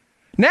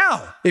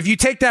 Now, if you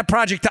take that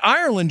project to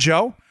Ireland,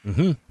 Joe,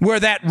 where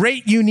that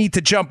rate you need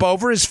to jump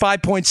over is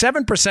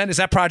 5.7%, is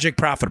that project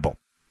profitable?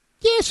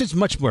 Yes, it's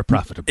much more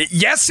profitable.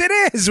 Yes, it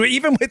is.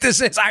 Even with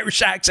this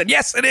Irish accent.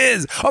 Yes, it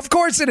is. Of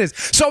course it is.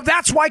 So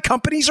that's why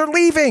companies are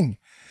leaving.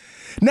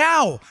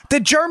 Now, the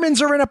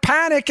Germans are in a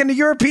panic in the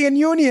European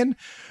Union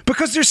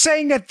because they're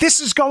saying that this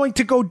is going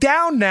to go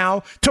down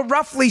now to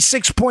roughly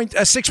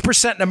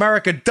 6% in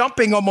America,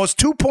 dumping almost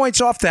 2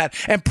 points off that.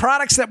 And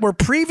products that were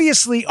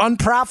previously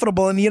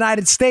unprofitable in the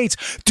United States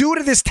due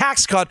to this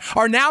tax cut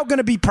are now going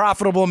to be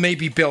profitable and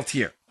maybe built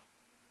here.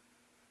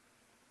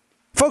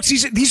 Folks,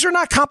 these are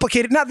not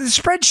complicated. Now, the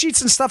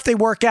spreadsheets and stuff they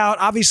work out,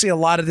 obviously a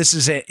lot of this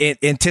is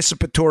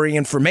anticipatory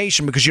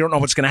information because you don't know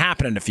what's going to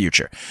happen in the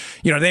future.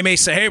 You know, they may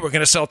say, hey, we're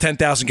going to sell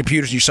 10,000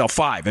 computers and you sell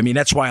 5. I mean,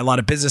 that's why a lot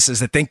of businesses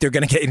that think they're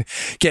going to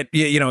get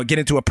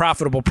into a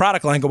profitable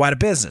product line go out of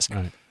business.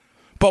 Right.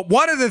 But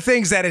one of the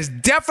things that is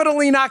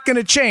definitely not going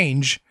to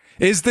change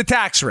is the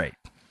tax rate.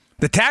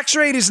 The tax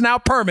rate is now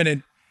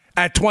permanent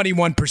at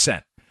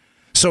 21%.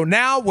 So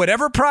now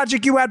whatever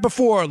project you had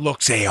before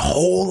looks a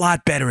whole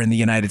lot better in the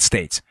United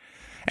States.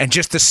 And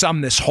just to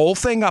sum this whole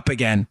thing up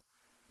again,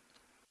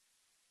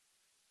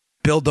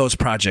 build those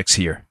projects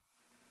here.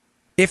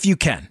 If you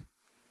can.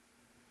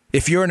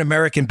 If you're an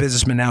American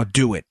businessman now,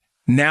 do it.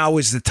 Now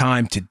is the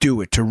time to do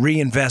it, to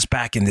reinvest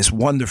back in this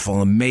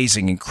wonderful,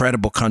 amazing,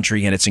 incredible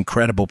country and its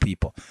incredible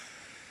people.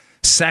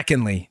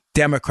 Secondly,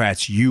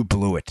 Democrats, you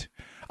blew it.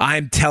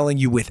 I'm telling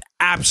you with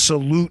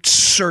absolute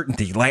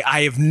certainty, like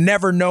I have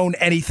never known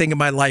anything in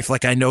my life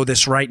like I know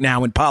this right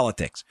now in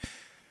politics.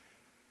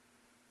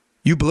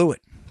 You blew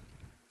it.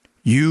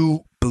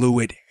 You blew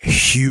it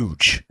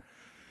huge.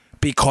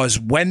 Because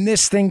when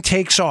this thing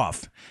takes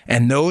off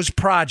and those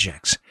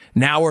projects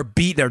now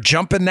they're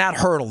jumping that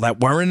hurdle that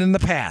weren't in the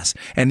past,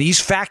 and these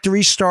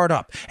factories start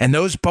up, and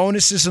those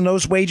bonuses and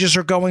those wages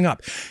are going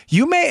up.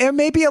 It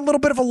may be a little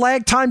bit of a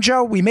lag time,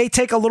 Joe. We may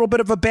take a little bit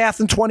of a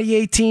bath in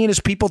 2018 as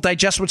people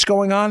digest what's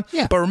going on.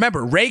 Yeah. But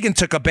remember, Reagan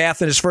took a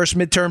bath in his first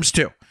midterms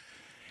too.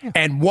 Yeah.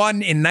 And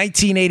won in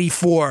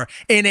 1984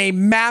 in a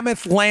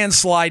mammoth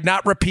landslide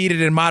not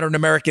repeated in modern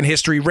American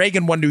history.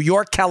 Reagan won New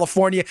York,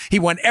 California. He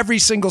won every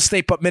single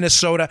state but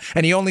Minnesota,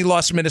 and he only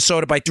lost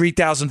Minnesota by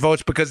 3,000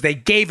 votes because they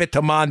gave it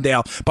to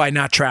Mondale by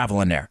not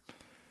traveling there.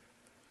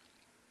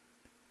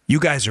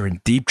 You guys are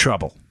in deep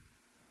trouble.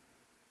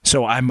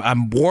 So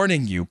I'm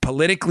warning you,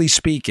 politically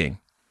speaking,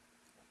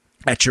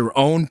 at your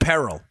own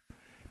peril,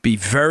 be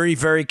very,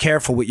 very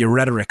careful with your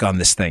rhetoric on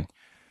this thing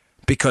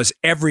because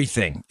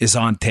everything is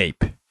on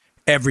tape.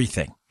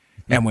 Everything.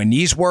 And when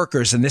these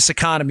workers and this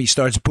economy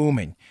starts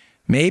booming,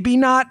 maybe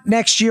not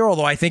next year,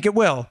 although I think it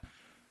will,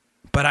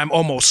 but I'm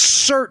almost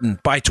certain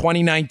by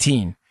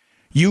 2019,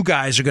 you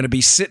guys are going to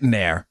be sitting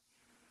there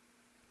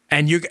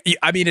and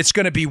it's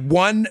going to be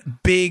one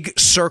big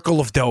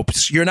circle of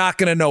dopes. You're not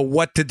going to know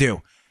what to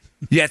do.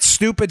 That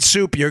stupid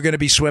soup, you're going to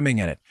be swimming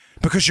in it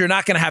because you're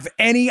not going to have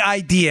any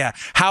idea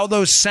how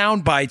those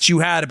sound bites you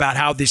had about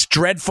how this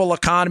dreadful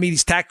economy,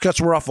 these tax cuts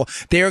were awful.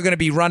 They are going to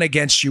be run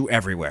against you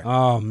everywhere.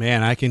 Oh,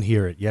 man, I can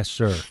hear it. Yes,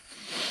 sir.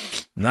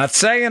 I'm not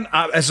saying,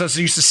 as I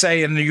used to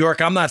say in New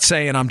York, I'm not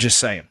saying, I'm just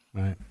saying.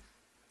 Right.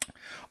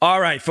 All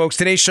right, folks.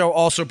 Today's show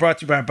also brought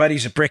to you by our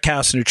buddies at Brick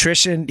House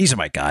Nutrition. These are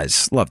my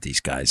guys. Love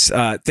these guys.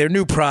 Their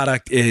new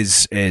product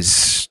is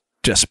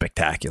just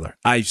spectacular.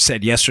 I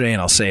said yesterday,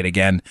 and I'll say it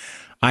again,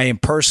 I am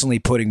personally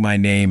putting my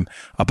name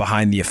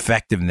behind the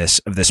effectiveness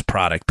of this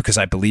product because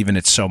I believe in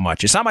it so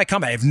much. It's not my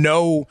company. I have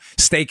no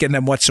stake in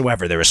them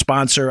whatsoever. They're a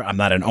sponsor. I'm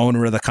not an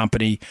owner of the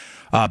company,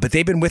 but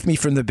they've been with me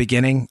from the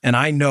beginning, and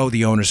I know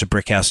the owners of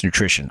Brick House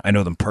Nutrition. I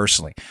know them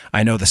personally.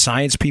 I know the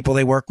science people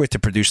they work with to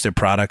produce their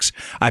products.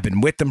 I've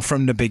been with them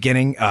from the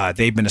beginning.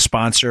 They've been a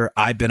sponsor.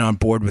 I've been on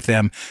board with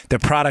them. Their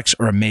products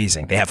are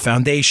amazing. They have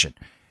foundation.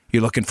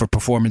 You're looking for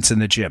performance in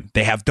the gym.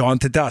 They have dawn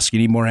to dusk. You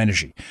need more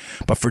energy.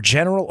 But for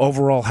general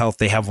overall health,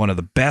 they have one of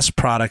the best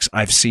products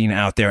I've seen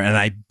out there, and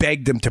I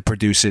begged them to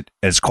produce it.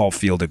 It's called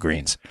Field of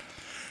Greens.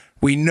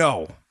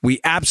 We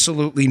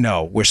absolutely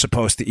know we're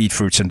supposed to eat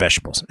fruits and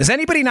vegetables. Has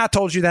anybody not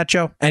told you that,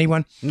 Joe?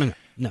 Anyone? No.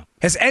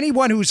 Has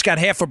anyone who's got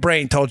half a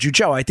brain told you,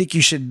 Joe, I think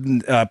you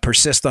should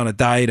persist on a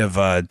diet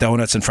of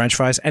donuts and French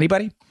fries?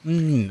 Anybody?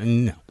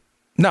 No.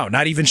 No,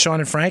 not even Sean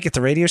and Frank at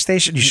the radio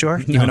station? You sure?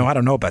 No. Even though I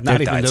don't know about their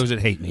Not even diets. those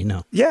that hate me,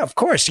 no. Yeah, of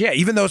course. Yeah,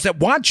 even those that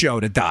want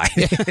Joe to die.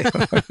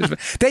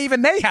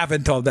 they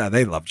haven't told that.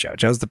 They love Joe.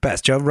 Joe's the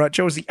best.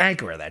 Joe's the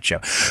anchor of that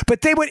show.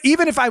 But they would,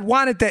 even if I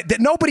wanted that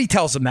nobody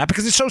tells them that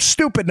because it's so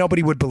stupid,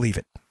 nobody would believe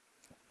it.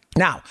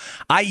 Now,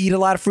 I eat a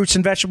lot of fruits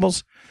and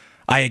vegetables.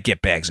 I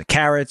get bags of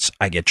carrots.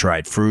 I get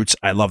dried fruits.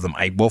 I love them.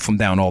 I wolf them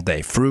down all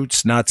day.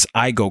 Fruits, nuts.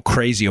 I go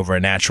crazy over a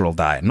natural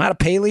diet. I'm not a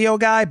paleo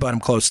guy, but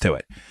I'm close to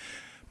it.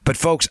 But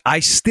folks,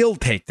 I still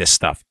take this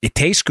stuff. It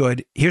tastes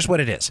good. Here's what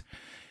it is.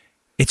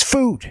 It's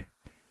food.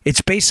 It's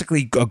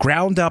basically a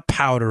ground up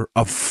powder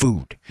of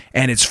food.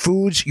 And it's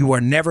foods you are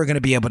never going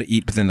to be able to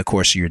eat within the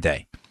course of your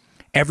day.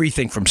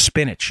 Everything from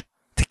spinach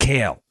to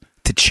kale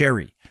to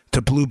cherry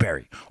to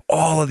blueberry.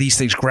 All of these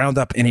things ground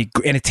up, and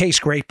it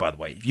tastes great, by the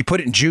way. If you put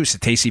it in juice,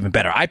 it tastes even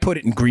better. I put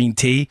it in green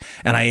tea,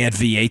 and I add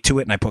V8 to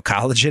it, and I put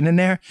collagen in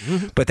there.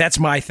 Mm-hmm. But that's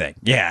my thing.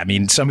 Yeah, I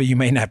mean, some of you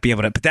may not be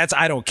able to, but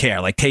I don't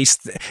care. Like,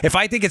 taste. If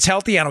I think it's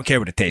healthy, I don't care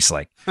what it tastes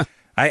like.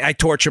 I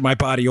torture my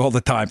body all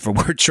the time for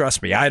work.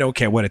 Trust me, I don't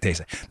care what it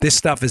tastes like. This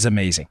stuff is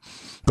amazing.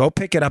 Go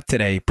pick it up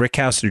today,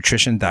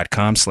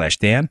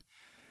 brickhousenutrition.com/Dan.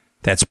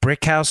 That's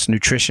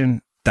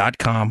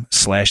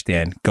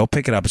brickhousenutrition.com/Dan. Go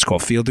pick it up. It's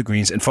called Field of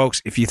Greens. And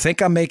folks, if you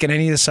think I'm making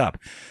any of this up,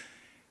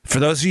 for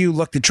those of you who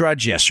looked at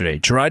Drudge yesterday,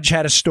 Drudge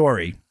had a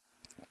story,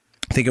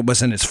 I think it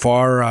was in its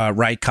far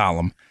right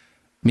column,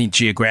 I mean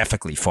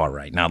geographically far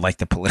right, not like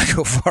the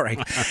political far right,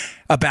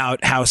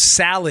 about how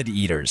salad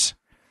eaters,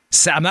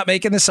 I'm not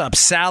making this up,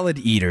 salad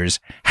eaters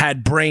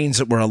had brains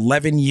that were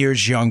 11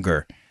 years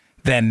younger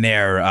than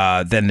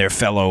their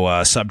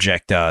fellow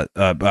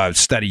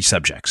study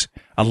subjects.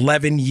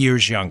 11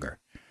 years younger.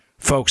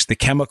 Folks, the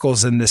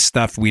chemicals in this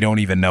stuff we don't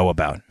even know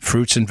about.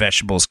 Fruits and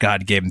vegetables,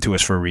 God gave them to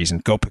us for a reason.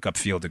 Go pick up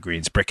Field of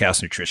Greens,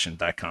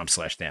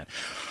 brickhousenutrition.com/Dan.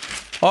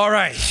 All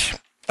right.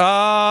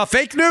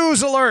 Fake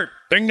news alert.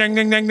 Ding, ding,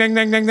 ding, ding, ding,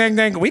 ding, ding, ding,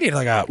 ding. We need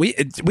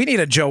we need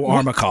a Joe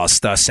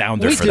Armacost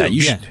sounder for that.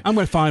 You should. I'm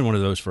going to find one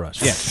of those for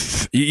us. Yeah.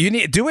 You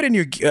need do it in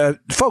your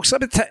folks.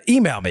 Let me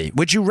email me.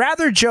 Would you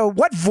rather Joe?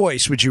 What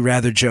voice would you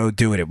rather Joe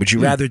do it in? Would you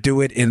rather do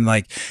it in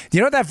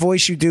that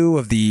voice you do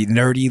of the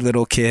nerdy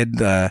little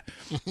kid and.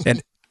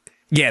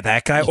 Yeah,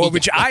 that guy. Or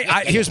would you,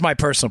 here's my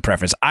personal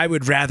preference. I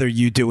would rather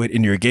you do it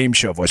in your game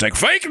show voice, like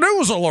fake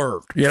news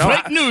alert. You know,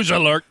 fake news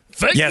alert.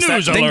 Fake news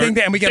alert. Ding, ding,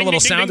 ding, and we get a little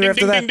sounder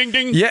after that. Ding,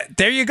 ding, ding. Yeah,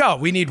 there you go.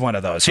 We need one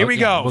of those. Here we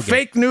go. We'll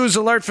fake news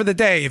alert for the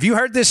day. If you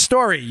heard this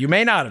story, you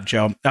may not have,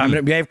 Joe.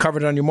 We may have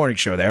covered it on your morning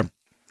show there.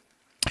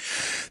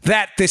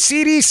 That the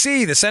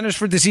CDC, the Centers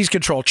for Disease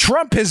Control,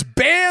 Trump has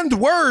banned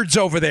words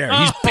over there.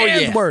 He's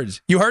banned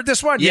words. You heard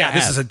this one? Yeah,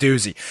 this is a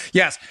doozy.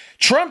 Yes.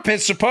 Trump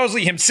has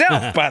supposedly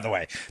himself, by the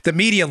way, the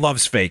media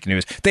loves fake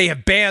news. They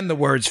have banned the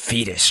words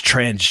fetus,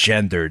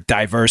 transgender,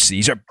 diversity.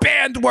 These are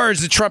banned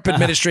words. The Trump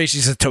administration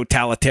is a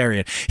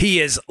totalitarian.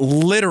 He is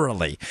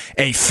literally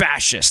a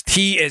fascist.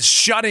 He is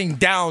shutting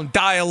down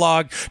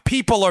dialogue.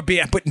 People are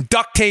putting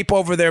duct tape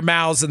over their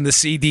mouths in the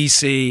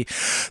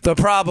CDC. The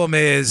problem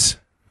is,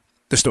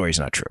 the story's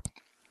not true.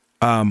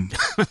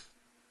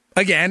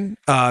 Again,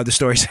 the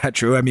story's not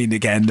true. I mean,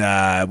 again,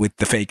 with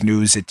the fake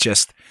news,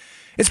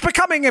 it's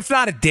becoming, if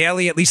not a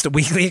daily, at least a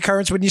weekly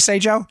occurrence. Wouldn't you say,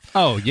 Joe?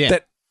 Oh, yeah.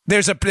 That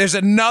there's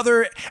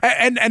another,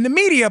 and the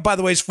media, by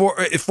the way, is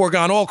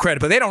foregone all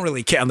credit, but they don't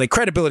really care. Like,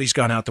 credibility's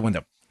gone out the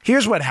window.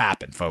 Here's what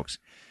happened, folks.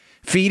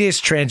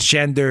 Fetus,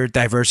 transgender,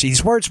 diversity.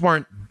 These words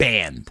weren't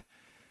banned.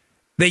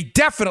 They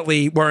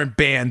definitely weren't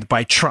banned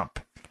by Trump.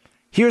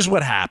 Here's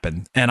what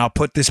happened, and I'll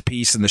put this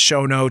piece in the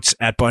show notes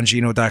at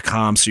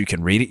Bongino.com so you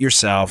can read it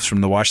yourself. It's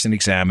from the Washington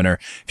Examiner.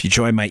 If you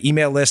join my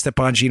email list at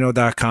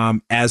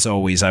Bongino.com, as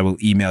always, I will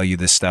email you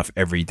this stuff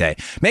every day.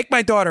 Make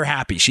my daughter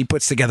happy. She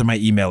puts together my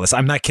email list.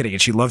 I'm not kidding,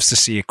 and she loves to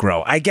see it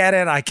grow. I get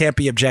it. I can't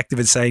be objective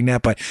in saying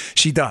that, but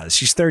she does.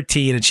 She's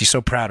 13, and she's so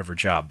proud of her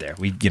job there.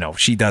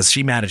 She does.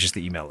 She manages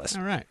the email list.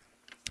 All right.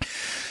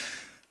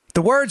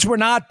 The words were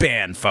not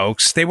banned,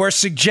 folks. They were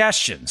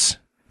suggestions.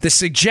 The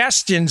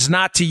suggestions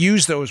not to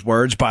use those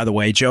words, by the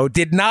way, Joe,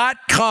 did not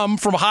come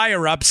from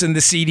higher-ups in the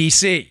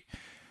CDC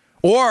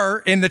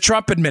or in the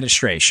Trump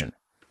administration.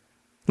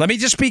 Let me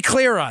just be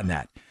clear on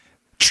that.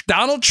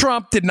 Donald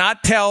Trump did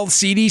not tell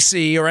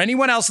CDC or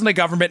anyone else in the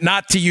government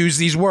not to use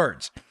these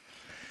words.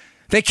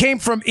 They came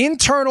from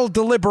internal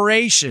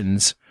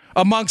deliberations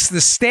amongst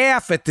the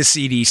staff at the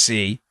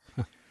CDC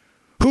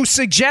who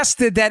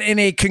suggested that in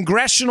a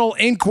congressional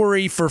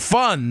inquiry for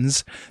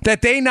funds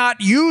that they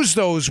not use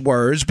those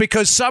words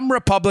because some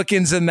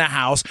Republicans in the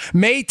House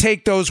may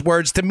take those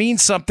words to mean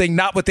something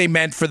not what they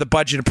meant for the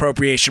budget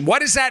appropriation. What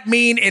does that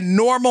mean in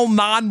normal,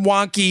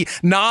 non-wonky,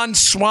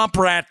 non-swamp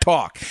rat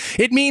talk?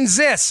 It means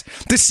this.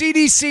 The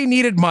CDC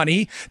needed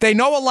money. They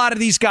know a lot of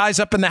these guys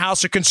up in the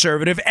House are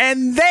conservative,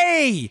 and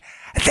they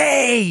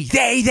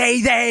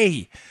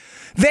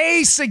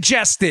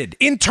suggested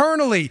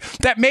internally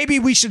that maybe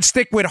we should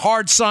stick with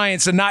hard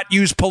science and not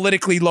use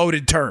politically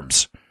loaded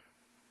terms.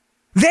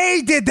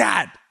 They did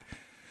that.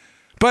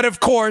 But of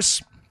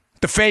course,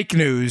 the fake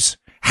news,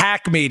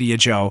 hack media,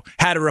 Joe,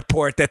 had a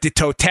report that the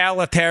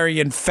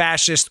totalitarian,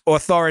 fascist,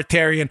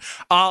 authoritarian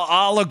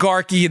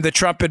oligarchy in the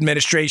Trump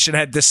administration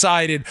had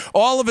decided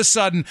all of a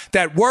sudden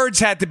that words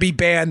had to be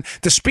banned.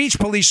 The speech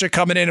police are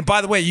coming in. And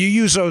by the way, you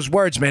use those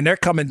words, man, they're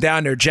coming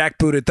down. They're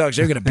jackbooted thugs.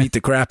 They're going to beat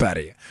the crap out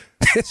of you.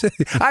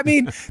 I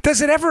mean,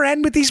 does it ever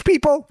end with these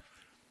people?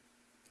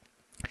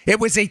 It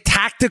was a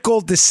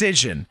tactical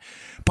decision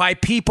by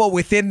people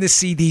within the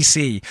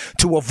CDC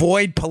to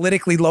avoid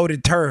politically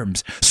loaded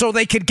terms so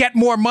they could get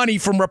more money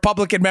from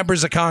Republican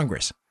members of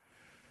Congress.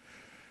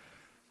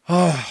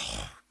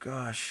 Oh,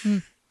 gosh.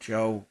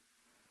 Joe.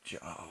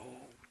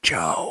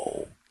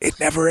 It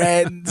never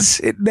ends.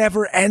 It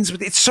never ends.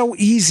 It's so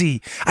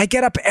easy. I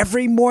get up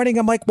every morning.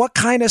 I'm like, what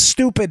kind of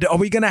stupid are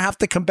we going to have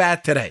to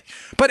combat today?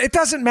 But it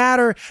doesn't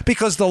matter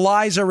because the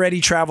lies already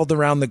traveled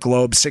around the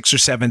globe 6 or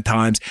 7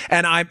 times.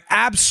 And I'm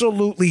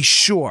absolutely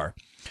sure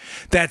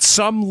that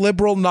some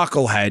liberal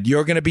knucklehead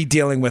you're going to be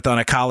dealing with on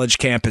a college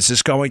campus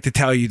is going to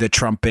tell you that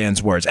Trump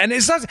bans words. And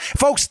it's not,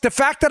 folks, the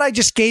fact that I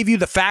just gave you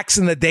the facts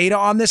and the data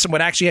on this and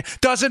what actually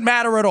doesn't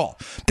matter at all.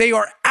 They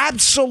are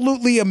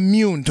absolutely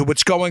immune to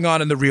what's going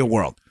on in the real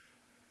world.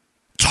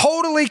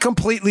 Totally,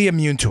 completely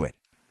immune to it.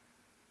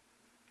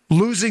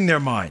 Losing their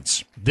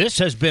minds. This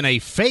has been a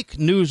fake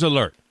news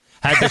alert.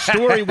 Had the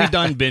story we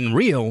done been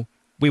real,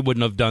 we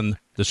wouldn't have done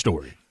the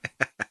story.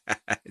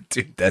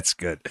 Dude, that's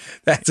good.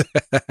 That's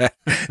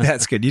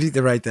good. You need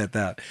to write that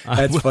down.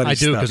 That's funny. I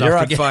do, stuff. You're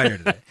on fire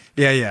today.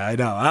 Yeah, I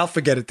know. I'll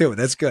forget it too.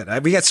 That's good.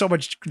 We got so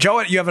much.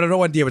 Joe, you have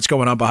no idea what's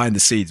going on behind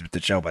the scenes with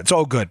the show, but it's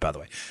all good, by the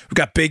way. We've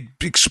got big,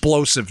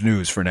 explosive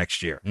news for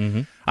next year.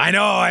 Mm-hmm. I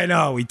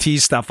know. We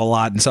tease stuff a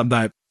lot, and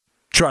sometimes,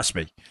 trust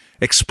me,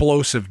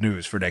 explosive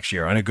news for next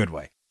year in a good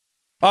way.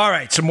 All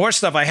right, some more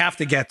stuff I have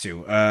to get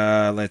to.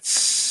 Let's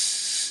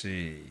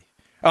see.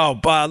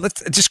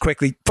 Let's just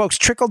quickly, folks,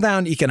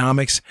 trickle-down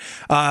economics.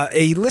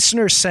 A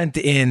listener sent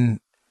in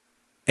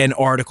an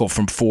article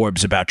from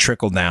Forbes about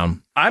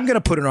trickle-down. I'm going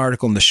to put an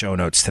article in the show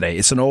notes today.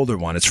 It's an older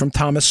one. It's from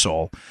Thomas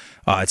Sowell.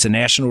 It's a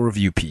National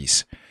Review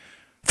piece.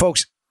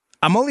 Folks,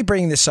 I'm only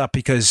bringing this up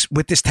because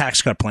with this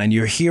tax cut plan,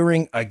 you're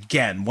hearing,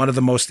 again, one of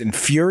the most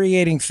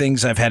infuriating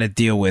things I've had to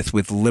deal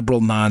with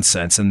liberal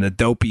nonsense and the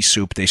dopey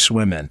soup they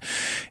swim in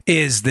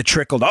is the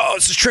trickle-down. Oh,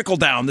 this is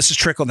trickle-down. This is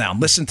trickle-down.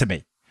 Listen to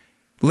me.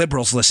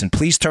 Liberals, listen,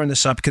 please turn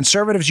this up.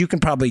 Conservatives, you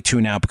can probably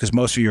tune out because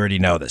most of you already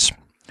know this.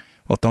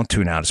 Well, don't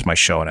tune out. It's my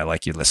show and I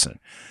like you listening.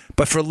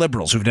 But for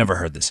liberals who've never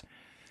heard this,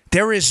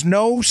 there is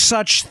no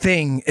such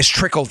thing as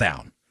trickle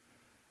down.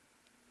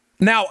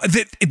 Now,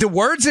 the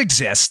words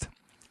exist.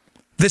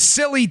 The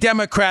silly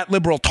Democrat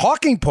liberal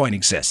talking point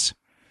exists.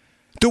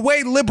 The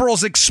way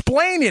liberals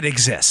explain it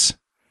exists.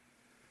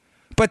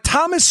 But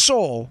Thomas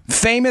Sowell,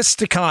 famous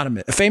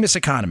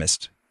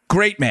economist,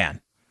 great man,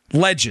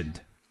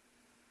 legend,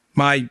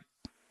 my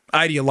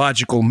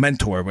ideological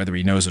mentor, whether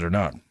he knows it or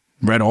not.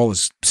 Read all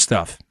his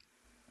stuff.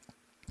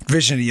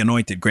 Vision of the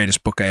Anointed,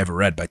 greatest book I ever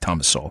read by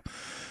Thomas Sowell.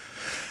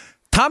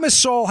 Thomas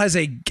Sowell has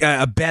a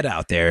bet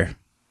out there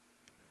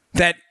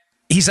that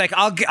he's like,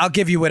 I'll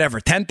give you whatever,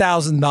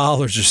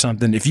 $10,000 or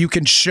something if you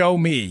can show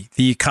me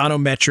the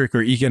econometric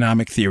or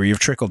economic theory of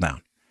trickle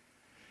down.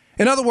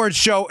 In other words,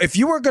 Joe, if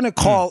you were going to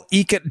call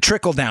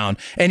trickle down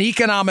an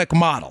economic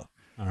model,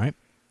 all right,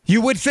 you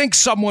would think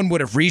someone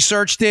would have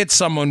researched it.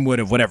 Someone would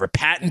have,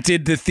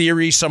 patented the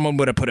theory. Someone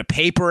would have put a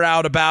paper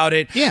out about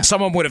it. Yeah.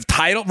 Someone would have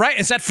titled, right?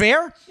 Is that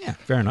fair? Yeah,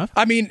 fair enough.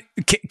 I mean,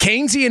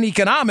 Keynesian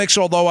economics,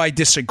 although I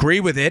disagree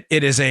with it,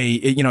 it is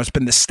it's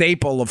been the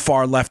staple of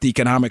far left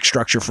economic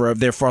structure for a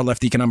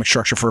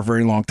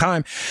very long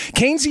time.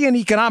 Keynesian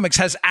economics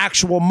has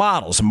actual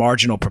models, a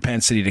marginal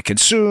propensity to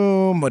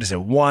consume. What is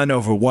it? 1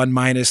 over 1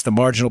 minus the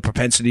marginal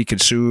propensity to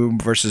consume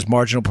versus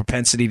marginal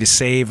propensity to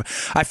save.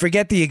 I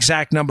forget the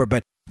exact number,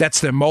 but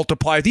that's their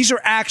multiplier. These are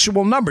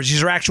actual numbers.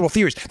 These are actual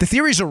theories. The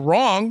theories are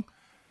wrong.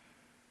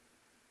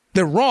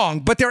 They're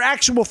wrong, but they're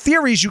actual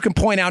theories you can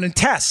point out and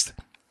test.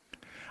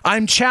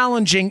 I'm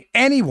challenging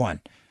anyone,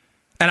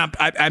 and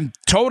I'm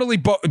totally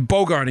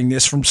bogarting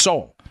this from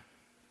Sowell,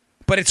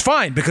 but it's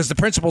fine because the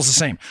principle's the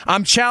same.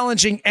 I'm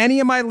challenging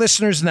any of my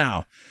listeners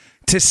now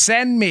to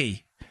send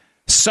me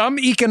some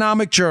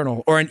economic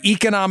journal or an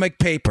economic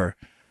paper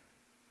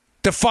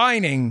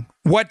defining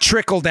what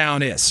trickle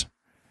down is.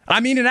 I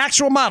mean, an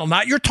actual model,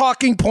 not your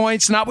talking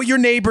points, not what your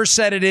neighbor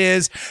said it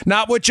is,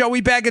 not what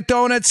Joey Bag of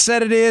Donuts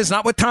said it is,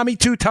 not what Tommy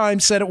Two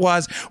Times said it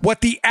was, what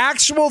the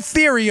actual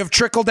theory of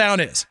trickle down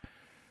is.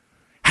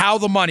 how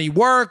the money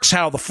works,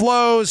 how the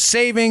flows,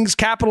 savings,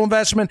 capital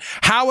investment,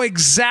 how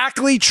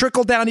exactly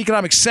trickle-down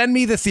economics. Send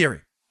me the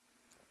theory.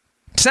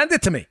 Send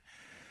it to me.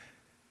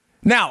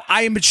 Now,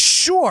 I am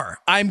sure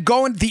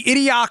the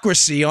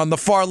idiocracy on the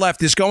far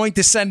left is going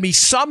to send me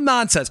some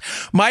nonsense.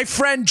 My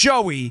friend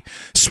Joey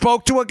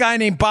spoke to a guy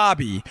named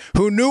Bobby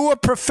who knew a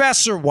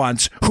professor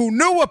once,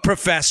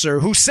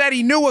 who said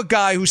he knew a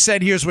guy who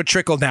said, here's what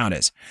trickle down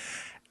is.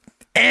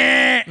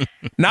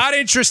 Not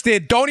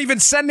interested. Don't even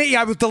send it.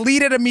 I will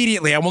delete it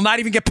immediately. I will not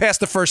even get past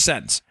the first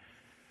sentence.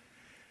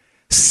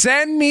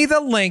 Send me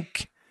the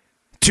link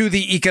to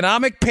the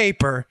economic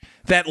paper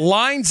that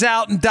lines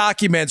out and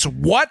documents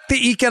what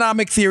the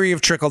economic theory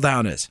of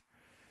trickle-down is.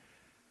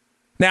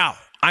 Now,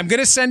 I'm going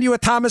to send you a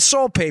Thomas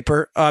Sowell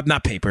paper.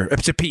 Not paper.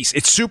 It's a piece.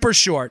 It's super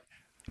short,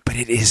 but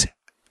it is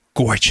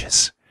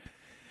gorgeous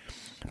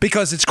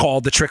because it's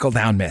called the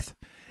trickle-down myth.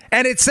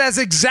 And it says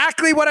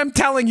exactly what I'm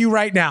telling you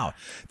right now.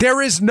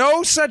 There is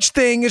no such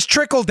thing as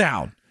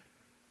trickle-down.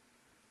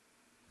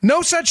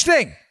 No such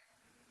thing.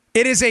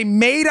 It is a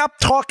made-up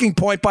talking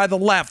point by the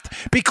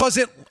left because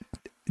it...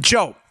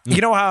 Joe,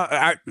 you know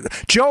how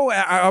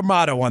our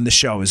motto on the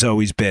show has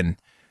always been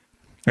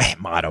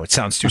motto. It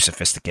sounds too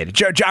sophisticated.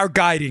 Our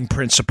guiding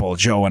principle,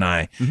 Joe and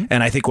I,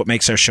 and I think what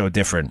makes our show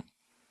different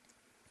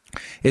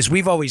is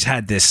we've always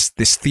had this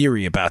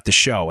theory about the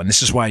show, and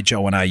this is why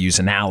Joe and I use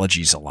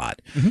analogies a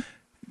lot.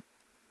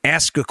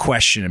 Ask a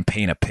question and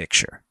paint a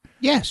picture.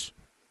 Yes,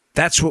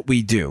 that's what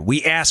we do.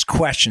 We ask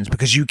questions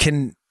because you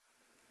can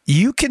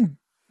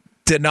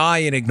deny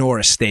and ignore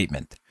a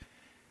statement.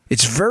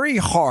 It's very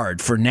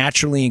hard for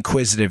naturally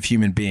inquisitive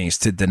human beings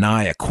to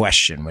deny a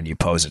question when you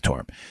pose it to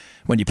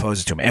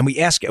them. And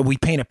we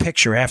paint a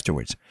picture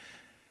afterwards.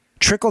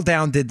 Trickle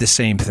down did the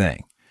same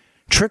thing.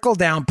 Trickle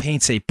down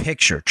paints a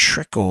picture.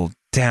 Trickle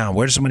down.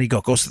 Where does the money go?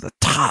 It goes to the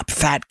top.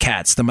 Fat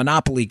cats, the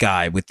Monopoly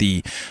guy with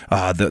the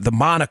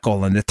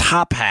monocle and the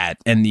top hat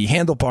and the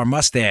handlebar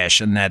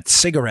mustache and that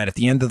cigarette at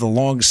the end of the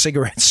long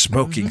cigarette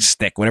smoking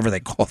stick, whatever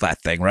they call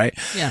that thing, right?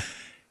 Yeah.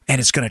 And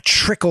it's going to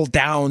trickle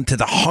down to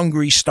the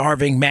hungry,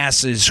 starving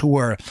masses who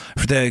are,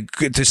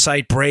 to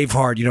cite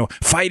Braveheart,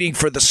 fighting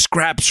for the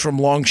scraps from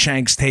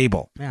Longshank's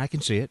table. Yeah, I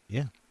can see it.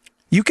 Yeah.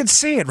 You can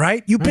see it,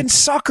 right? You've been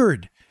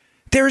suckered.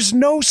 There's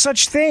no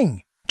such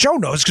thing. Joe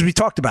knows because we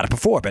talked about it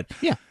before, but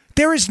yeah,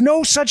 there is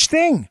no such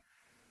thing.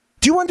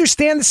 Do you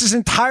understand this is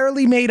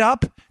entirely made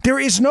up? There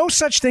is no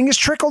such thing as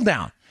trickle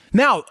down.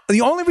 Now,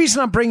 the only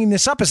reason I'm bringing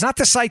this up is not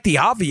to cite the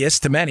obvious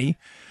to many,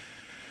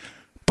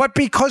 but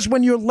because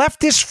when your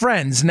leftist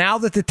friends, now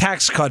that the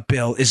tax cut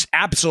bill is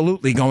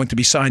absolutely going to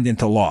be signed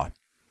into law,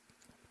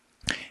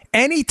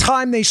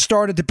 anytime they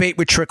start a debate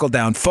with trickle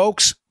down,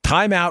 folks,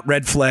 time out,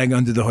 red flag,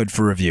 under the hood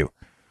for review.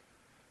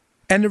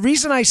 And the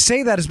reason I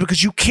say that is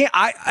because you can't,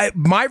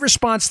 my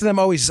response to them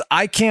always is,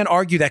 I can't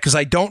argue that because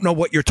I don't know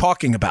what you're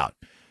talking about.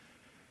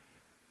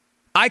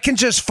 I can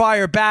just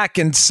fire back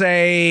and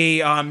say,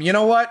 you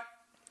know what?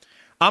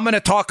 I'm going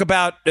to talk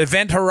about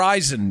Event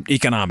Horizon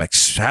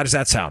economics. How does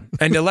that sound?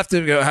 And the left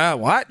will go,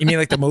 what? You mean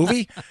like the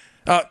movie?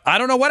 I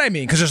don't know what I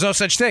mean because there's no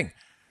such thing.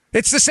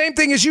 It's the same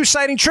thing as you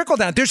citing trickle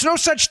down. There's no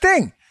such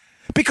thing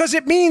because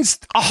it means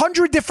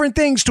 100 different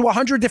things to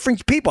 100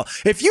 different people.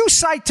 If you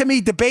cite to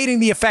me debating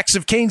the effects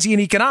of Keynesian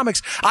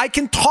economics, I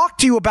can talk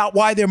to you about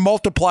why their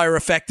multiplier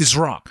effect is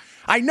wrong.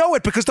 I know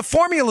it because the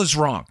formula is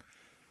wrong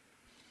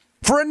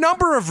for a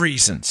number of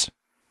reasons.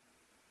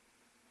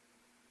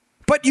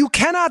 But you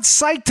cannot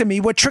cite to me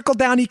what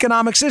trickle-down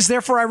economics is.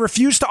 Therefore, I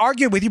refuse to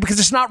argue with you because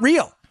it's not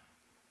real.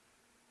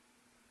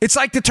 It's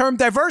like the term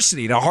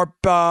diversity. To harken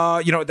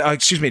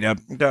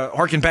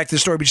back to the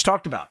story we just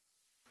talked about.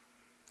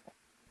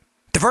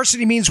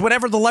 Diversity means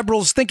whatever the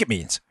liberals think it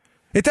means.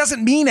 It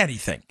doesn't mean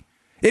anything.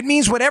 It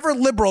means whatever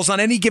liberals on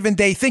any given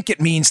day think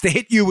it means to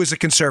hit you as a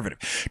conservative.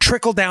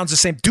 Trickle-down's the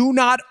same. Do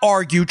not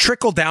argue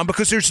trickle-down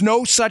because there's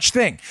no such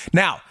thing.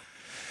 Now,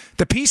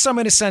 the piece I'm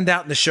going to send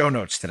out in the show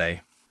notes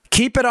today,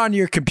 keep it on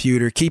your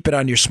computer, keep it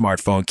on your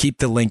smartphone, keep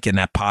the link in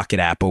that Pocket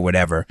app or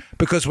whatever,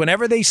 because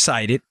whenever they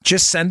cite it,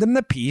 just send them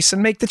the piece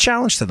and make the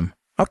challenge to them.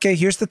 Okay,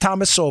 here's the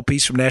Thomas Sowell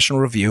piece from National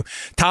Review.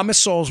 Thomas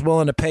Sowell's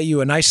willing to pay you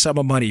a nice sum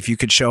of money if you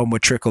could show him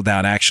what trickle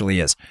down actually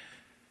is.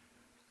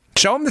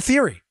 Show them the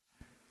theory.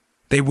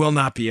 They will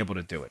not be able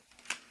to do it.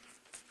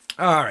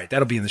 All right,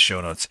 that'll be in the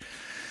show notes.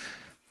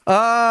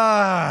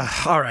 All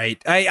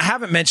right. I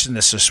haven't mentioned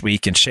this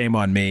week, and shame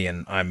on me,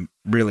 and I'm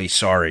really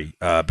sorry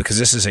because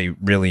this is a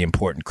really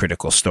important,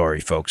 critical story,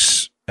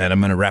 folks. And I'm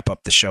going to wrap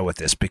up the show with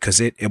this because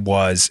it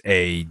was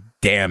a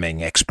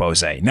damning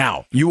expose.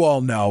 Now, you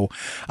all know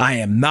I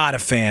am not a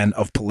fan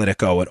of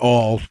Politico at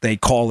all. They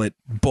call it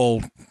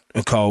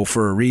Bullco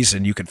for a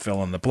reason. You can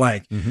fill in the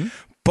blank. Mm-hmm.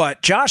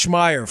 But Josh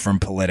Meyer from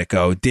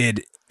Politico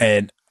did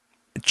an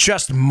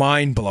just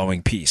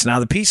mind-blowing piece. Now,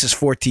 the piece is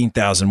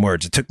 14,000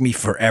 words. It took me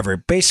forever.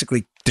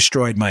 Basically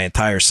destroyed my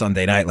entire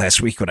Sunday night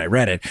last week when I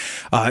read it.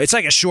 It's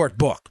like a short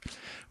book,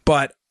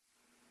 but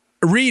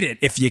read it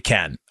if you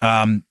can.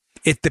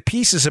 The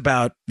piece is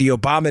about the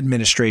Obama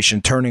administration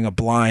turning a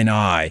blind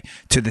eye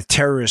to the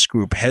terrorist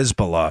group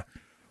Hezbollah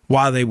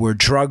while they were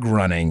drug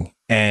running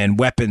and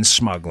weapons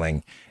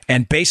smuggling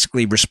and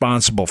basically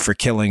responsible for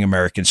killing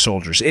American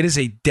soldiers. It is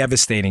a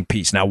devastating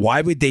piece. Now,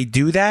 why would they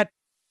do that?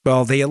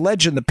 Well, they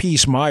allege in the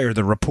piece, Meyer,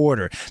 the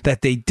reporter,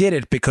 that they did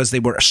it because they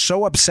were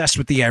so obsessed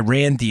with the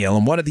Iran deal.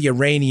 And one of the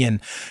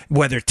Iranian,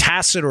 whether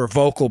tacit or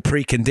vocal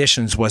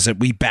preconditions was that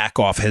we back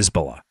off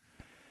Hezbollah.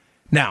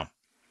 Now,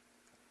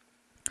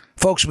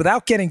 folks,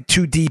 without getting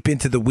too deep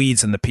into the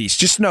weeds in the piece,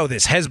 just know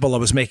this. Hezbollah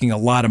was making a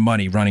lot of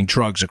money running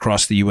drugs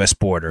across the U.S.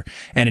 border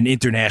and in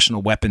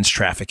international weapons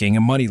trafficking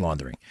and money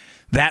laundering.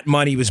 That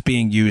money was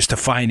being used to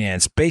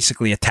finance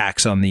basically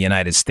attacks on the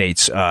United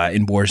States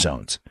in war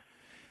zones.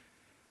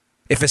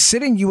 If a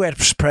sitting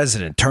U.S.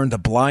 president turned a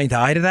blind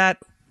eye to that,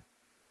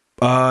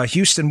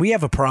 Houston, we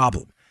have a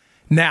problem.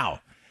 Now,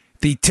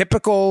 the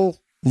typical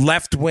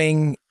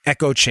left-wing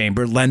echo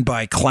chamber led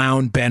by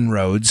clown Ben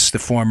Rhodes, the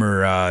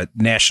former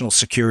national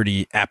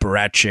security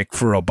apparatchik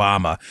for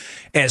Obama,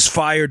 has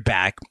fired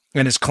back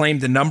and has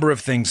claimed a number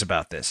of things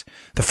about this.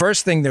 The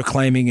first thing they're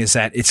claiming is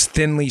that it's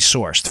thinly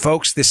sourced.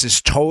 Folks, this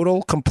is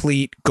total,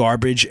 complete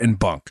garbage and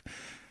bunk.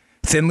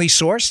 Thinly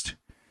sourced?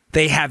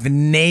 They have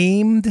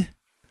named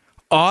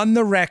on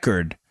the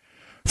record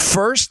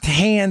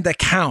first-hand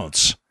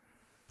accounts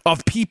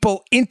of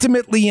people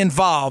intimately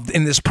involved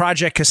in this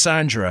Project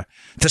Cassandra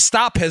to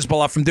stop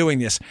Hezbollah from doing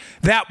this.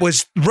 That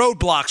was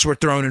roadblocks were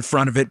thrown in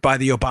front of it by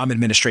the Obama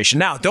administration.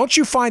 Now, don't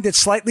you find it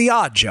slightly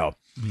odd, Joe,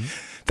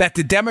 that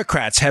the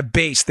Democrats have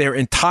based their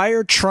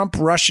entire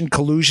Trump-Russian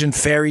collusion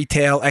fairy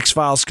tale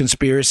X-Files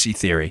conspiracy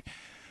theory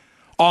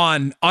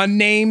on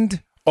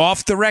unnamed,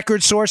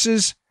 off-the-record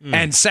sources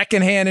and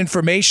secondhand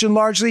information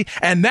largely,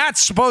 and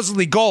that's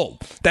supposedly gold,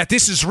 that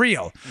this is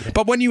real.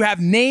 But when you have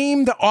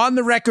named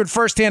on-the-record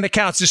first-hand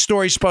accounts, this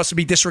story is supposed to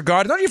be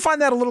disregarded. Don't you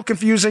find that a little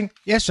confusing?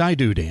 Yes, I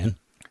do, Dan.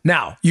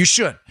 Now, you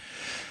should.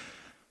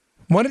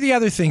 One of the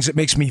other things that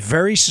makes me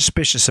very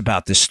suspicious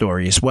about this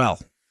story as well,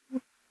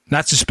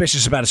 not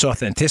suspicious about its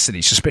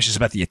authenticity, suspicious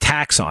about the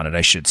attacks on it,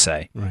 I should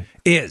say,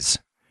 is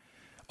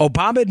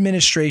Obama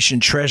administration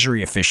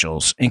Treasury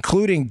officials,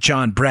 including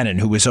John Brennan,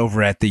 who was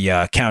over at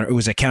the who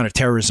was a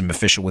counterterrorism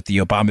official with the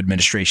Obama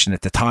administration at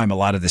the time a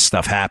lot of this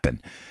stuff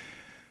happened.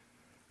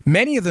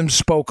 Many of them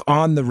spoke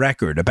on the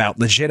record about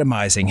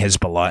legitimizing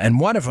Hezbollah, and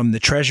one of them, the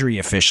Treasury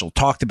official,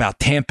 talked about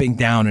tamping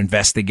down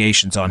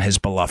investigations on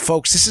Hezbollah.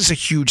 Folks, this is a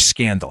huge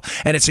scandal,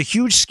 and it's a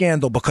huge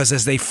scandal because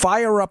as they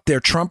fire up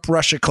their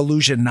Trump-Russia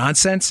collusion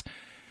nonsense,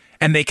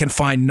 and they can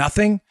find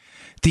nothing,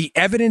 the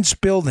evidence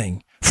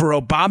building for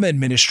Obama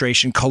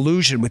administration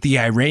collusion with the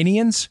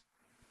Iranians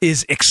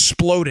is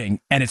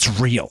exploding, and it's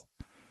real.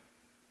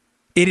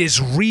 It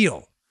is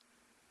real.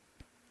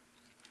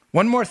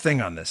 One more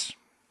thing on this.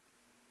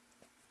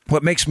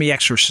 What makes me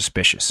extra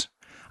suspicious?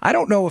 I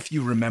don't know if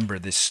you remember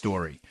this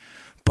story,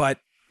 but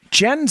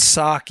Jen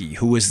Psaki,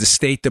 who was the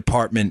State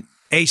Department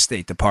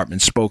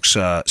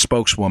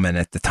spokeswoman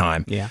at the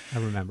time. Yeah, I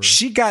remember.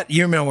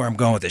 You remember where I'm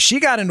going with this.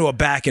 She got into a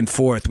back and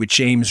forth with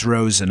James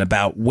Rosen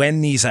about when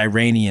these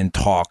Iranian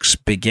talks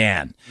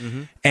began.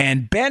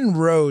 And Ben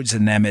Rhodes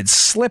and them had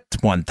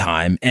slipped one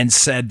time and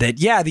said that,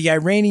 yeah, the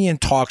Iranian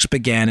talks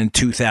began in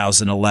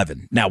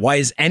 2011. Now, why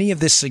is any of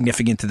this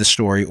significant to the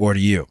story or to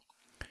you?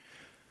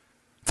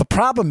 The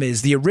problem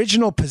is the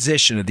original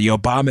position of the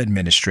Obama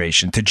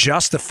administration to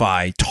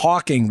justify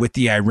talking with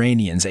the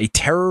Iranians, a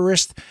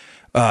terrorist,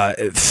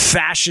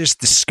 fascist,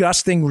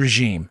 disgusting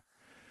regime.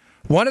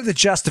 One of the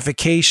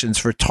justifications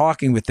for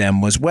talking with them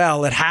was,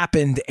 well, it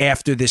happened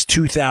after this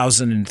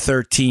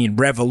 2013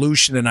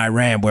 revolution in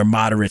Iran where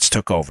moderates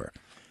took over.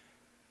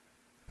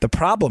 The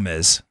problem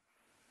is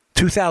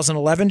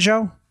 2011,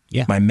 Joe?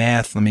 Yeah. My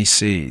math, let me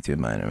see.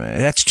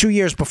 That's 2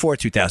 years before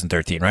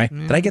 2013, right?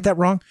 Did I get that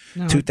wrong?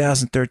 No.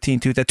 2013,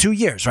 2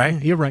 years, right? Yeah,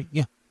 you're right,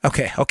 yeah.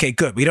 Okay,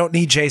 good. We don't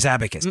need Jay's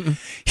abacus.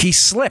 He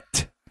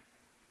slipped.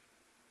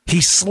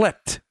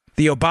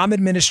 The Obama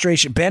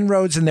administration, Ben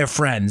Rhodes and their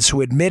friends who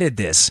admitted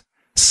this,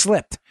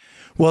 slipped.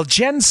 Well,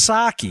 Jen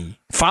Psaki,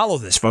 follow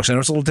this, folks, I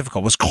know it's a little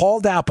difficult, was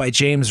called out by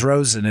James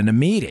Rosen in a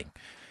meeting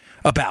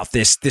about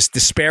this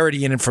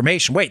disparity in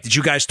information. Wait, did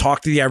you guys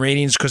talk to the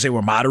Iranians because they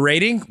were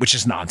moderating, which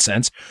is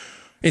nonsense,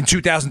 in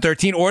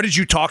 2013, or did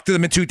you talk to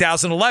them in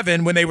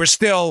 2011 when they were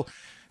still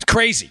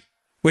crazy?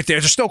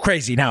 They're still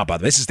crazy now, by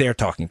the way. This is their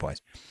talking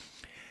points.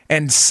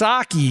 And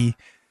Psaki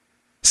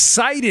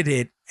cited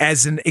it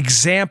as an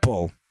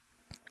example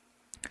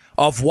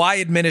of why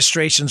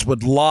administrations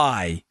would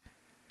lie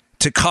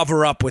to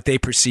cover up what they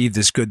perceived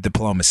as good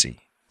diplomacy.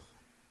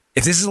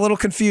 If this is a little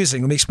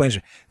confusing, let me explain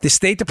it. The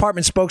State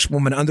Department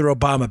spokeswoman under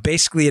Obama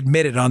basically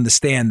admitted on the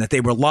stand that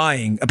they were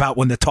lying about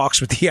when the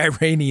talks with the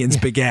Iranians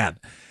began.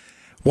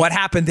 What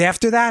happened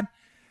after that?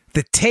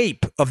 The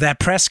tape of that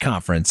press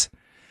conference,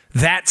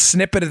 that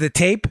snippet of the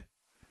tape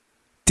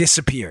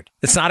disappeared.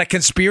 It's not a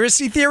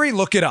conspiracy theory.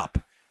 Look it up.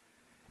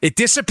 It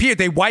disappeared.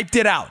 They wiped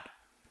it out.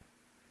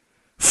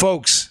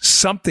 Folks,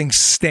 something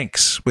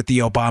stinks with the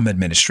Obama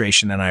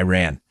administration and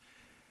Iran.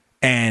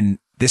 And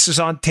this is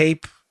on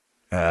tape.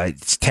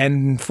 It's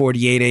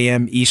 10:48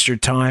 a.m. Eastern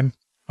time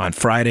on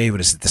Friday.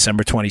 What is it,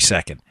 December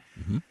 22nd?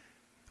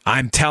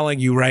 I'm telling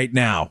you right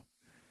now,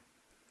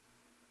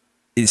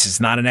 this is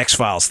not an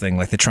X-Files thing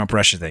like the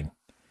Trump-Russia thing.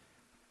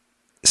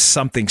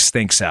 Something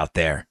stinks out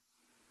there.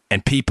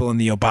 And people in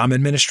the Obama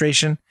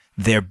administration,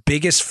 their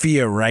biggest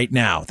fear right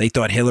now, they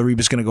thought Hillary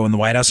was going to go in the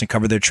White House and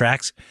cover their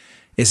tracks,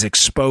 is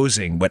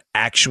exposing what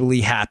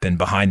actually happened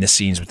behind the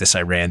scenes with this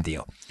Iran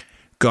deal.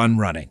 Gun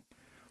running,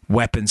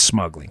 weapons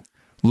smuggling,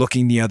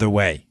 looking the other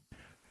way,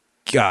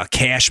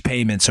 cash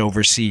payments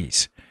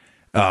overseas,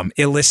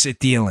 illicit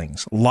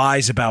dealings,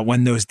 lies about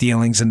when those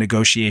dealings and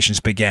negotiations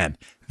began.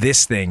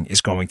 This thing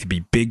is going to be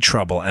big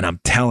trouble, and I'm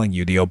telling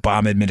you, the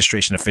Obama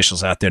administration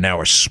officials out there now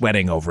are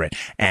sweating over it.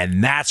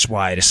 And that's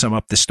why, to sum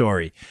up the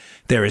story,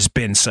 there has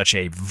been such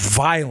a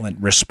violent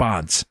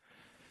response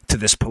to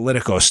this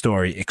Politico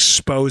story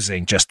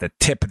exposing just the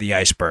tip of the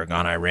iceberg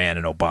on Iran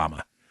and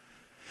Obama.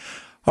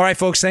 All right,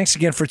 folks, thanks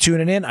again for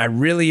tuning in. I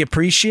really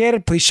appreciate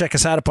it. Please check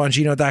us out at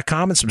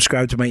Bongino.com and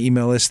subscribe to my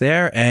email list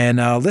there. And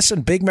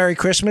listen, big Merry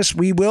Christmas.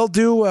 We will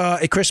do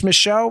a Christmas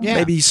show,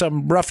 maybe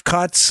some rough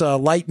cuts,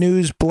 light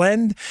news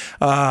blend.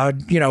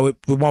 It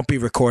won't be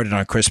recorded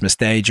on Christmas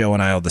Day. Joe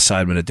and I will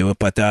decide when to do it.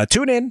 But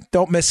tune in.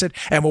 Don't miss it.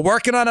 And we're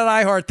working on an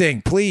iHeart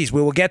thing. Please,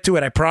 we will get to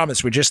it. I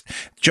promise.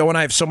 Joe and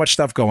I have so much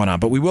stuff going on.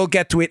 But we will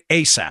get to it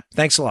ASAP.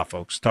 Thanks a lot,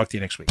 folks. Talk to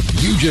you next week.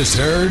 You just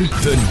heard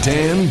The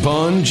Dan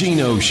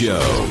Bongino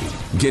Show.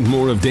 Get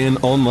more of Dan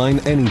online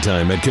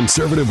anytime at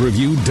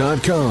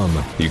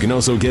conservativereview.com. You can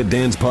also get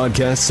Dan's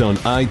podcasts on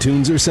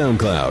iTunes or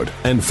SoundCloud.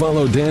 And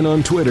follow Dan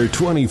on Twitter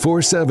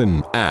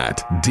 24/7 at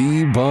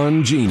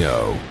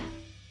DBongino.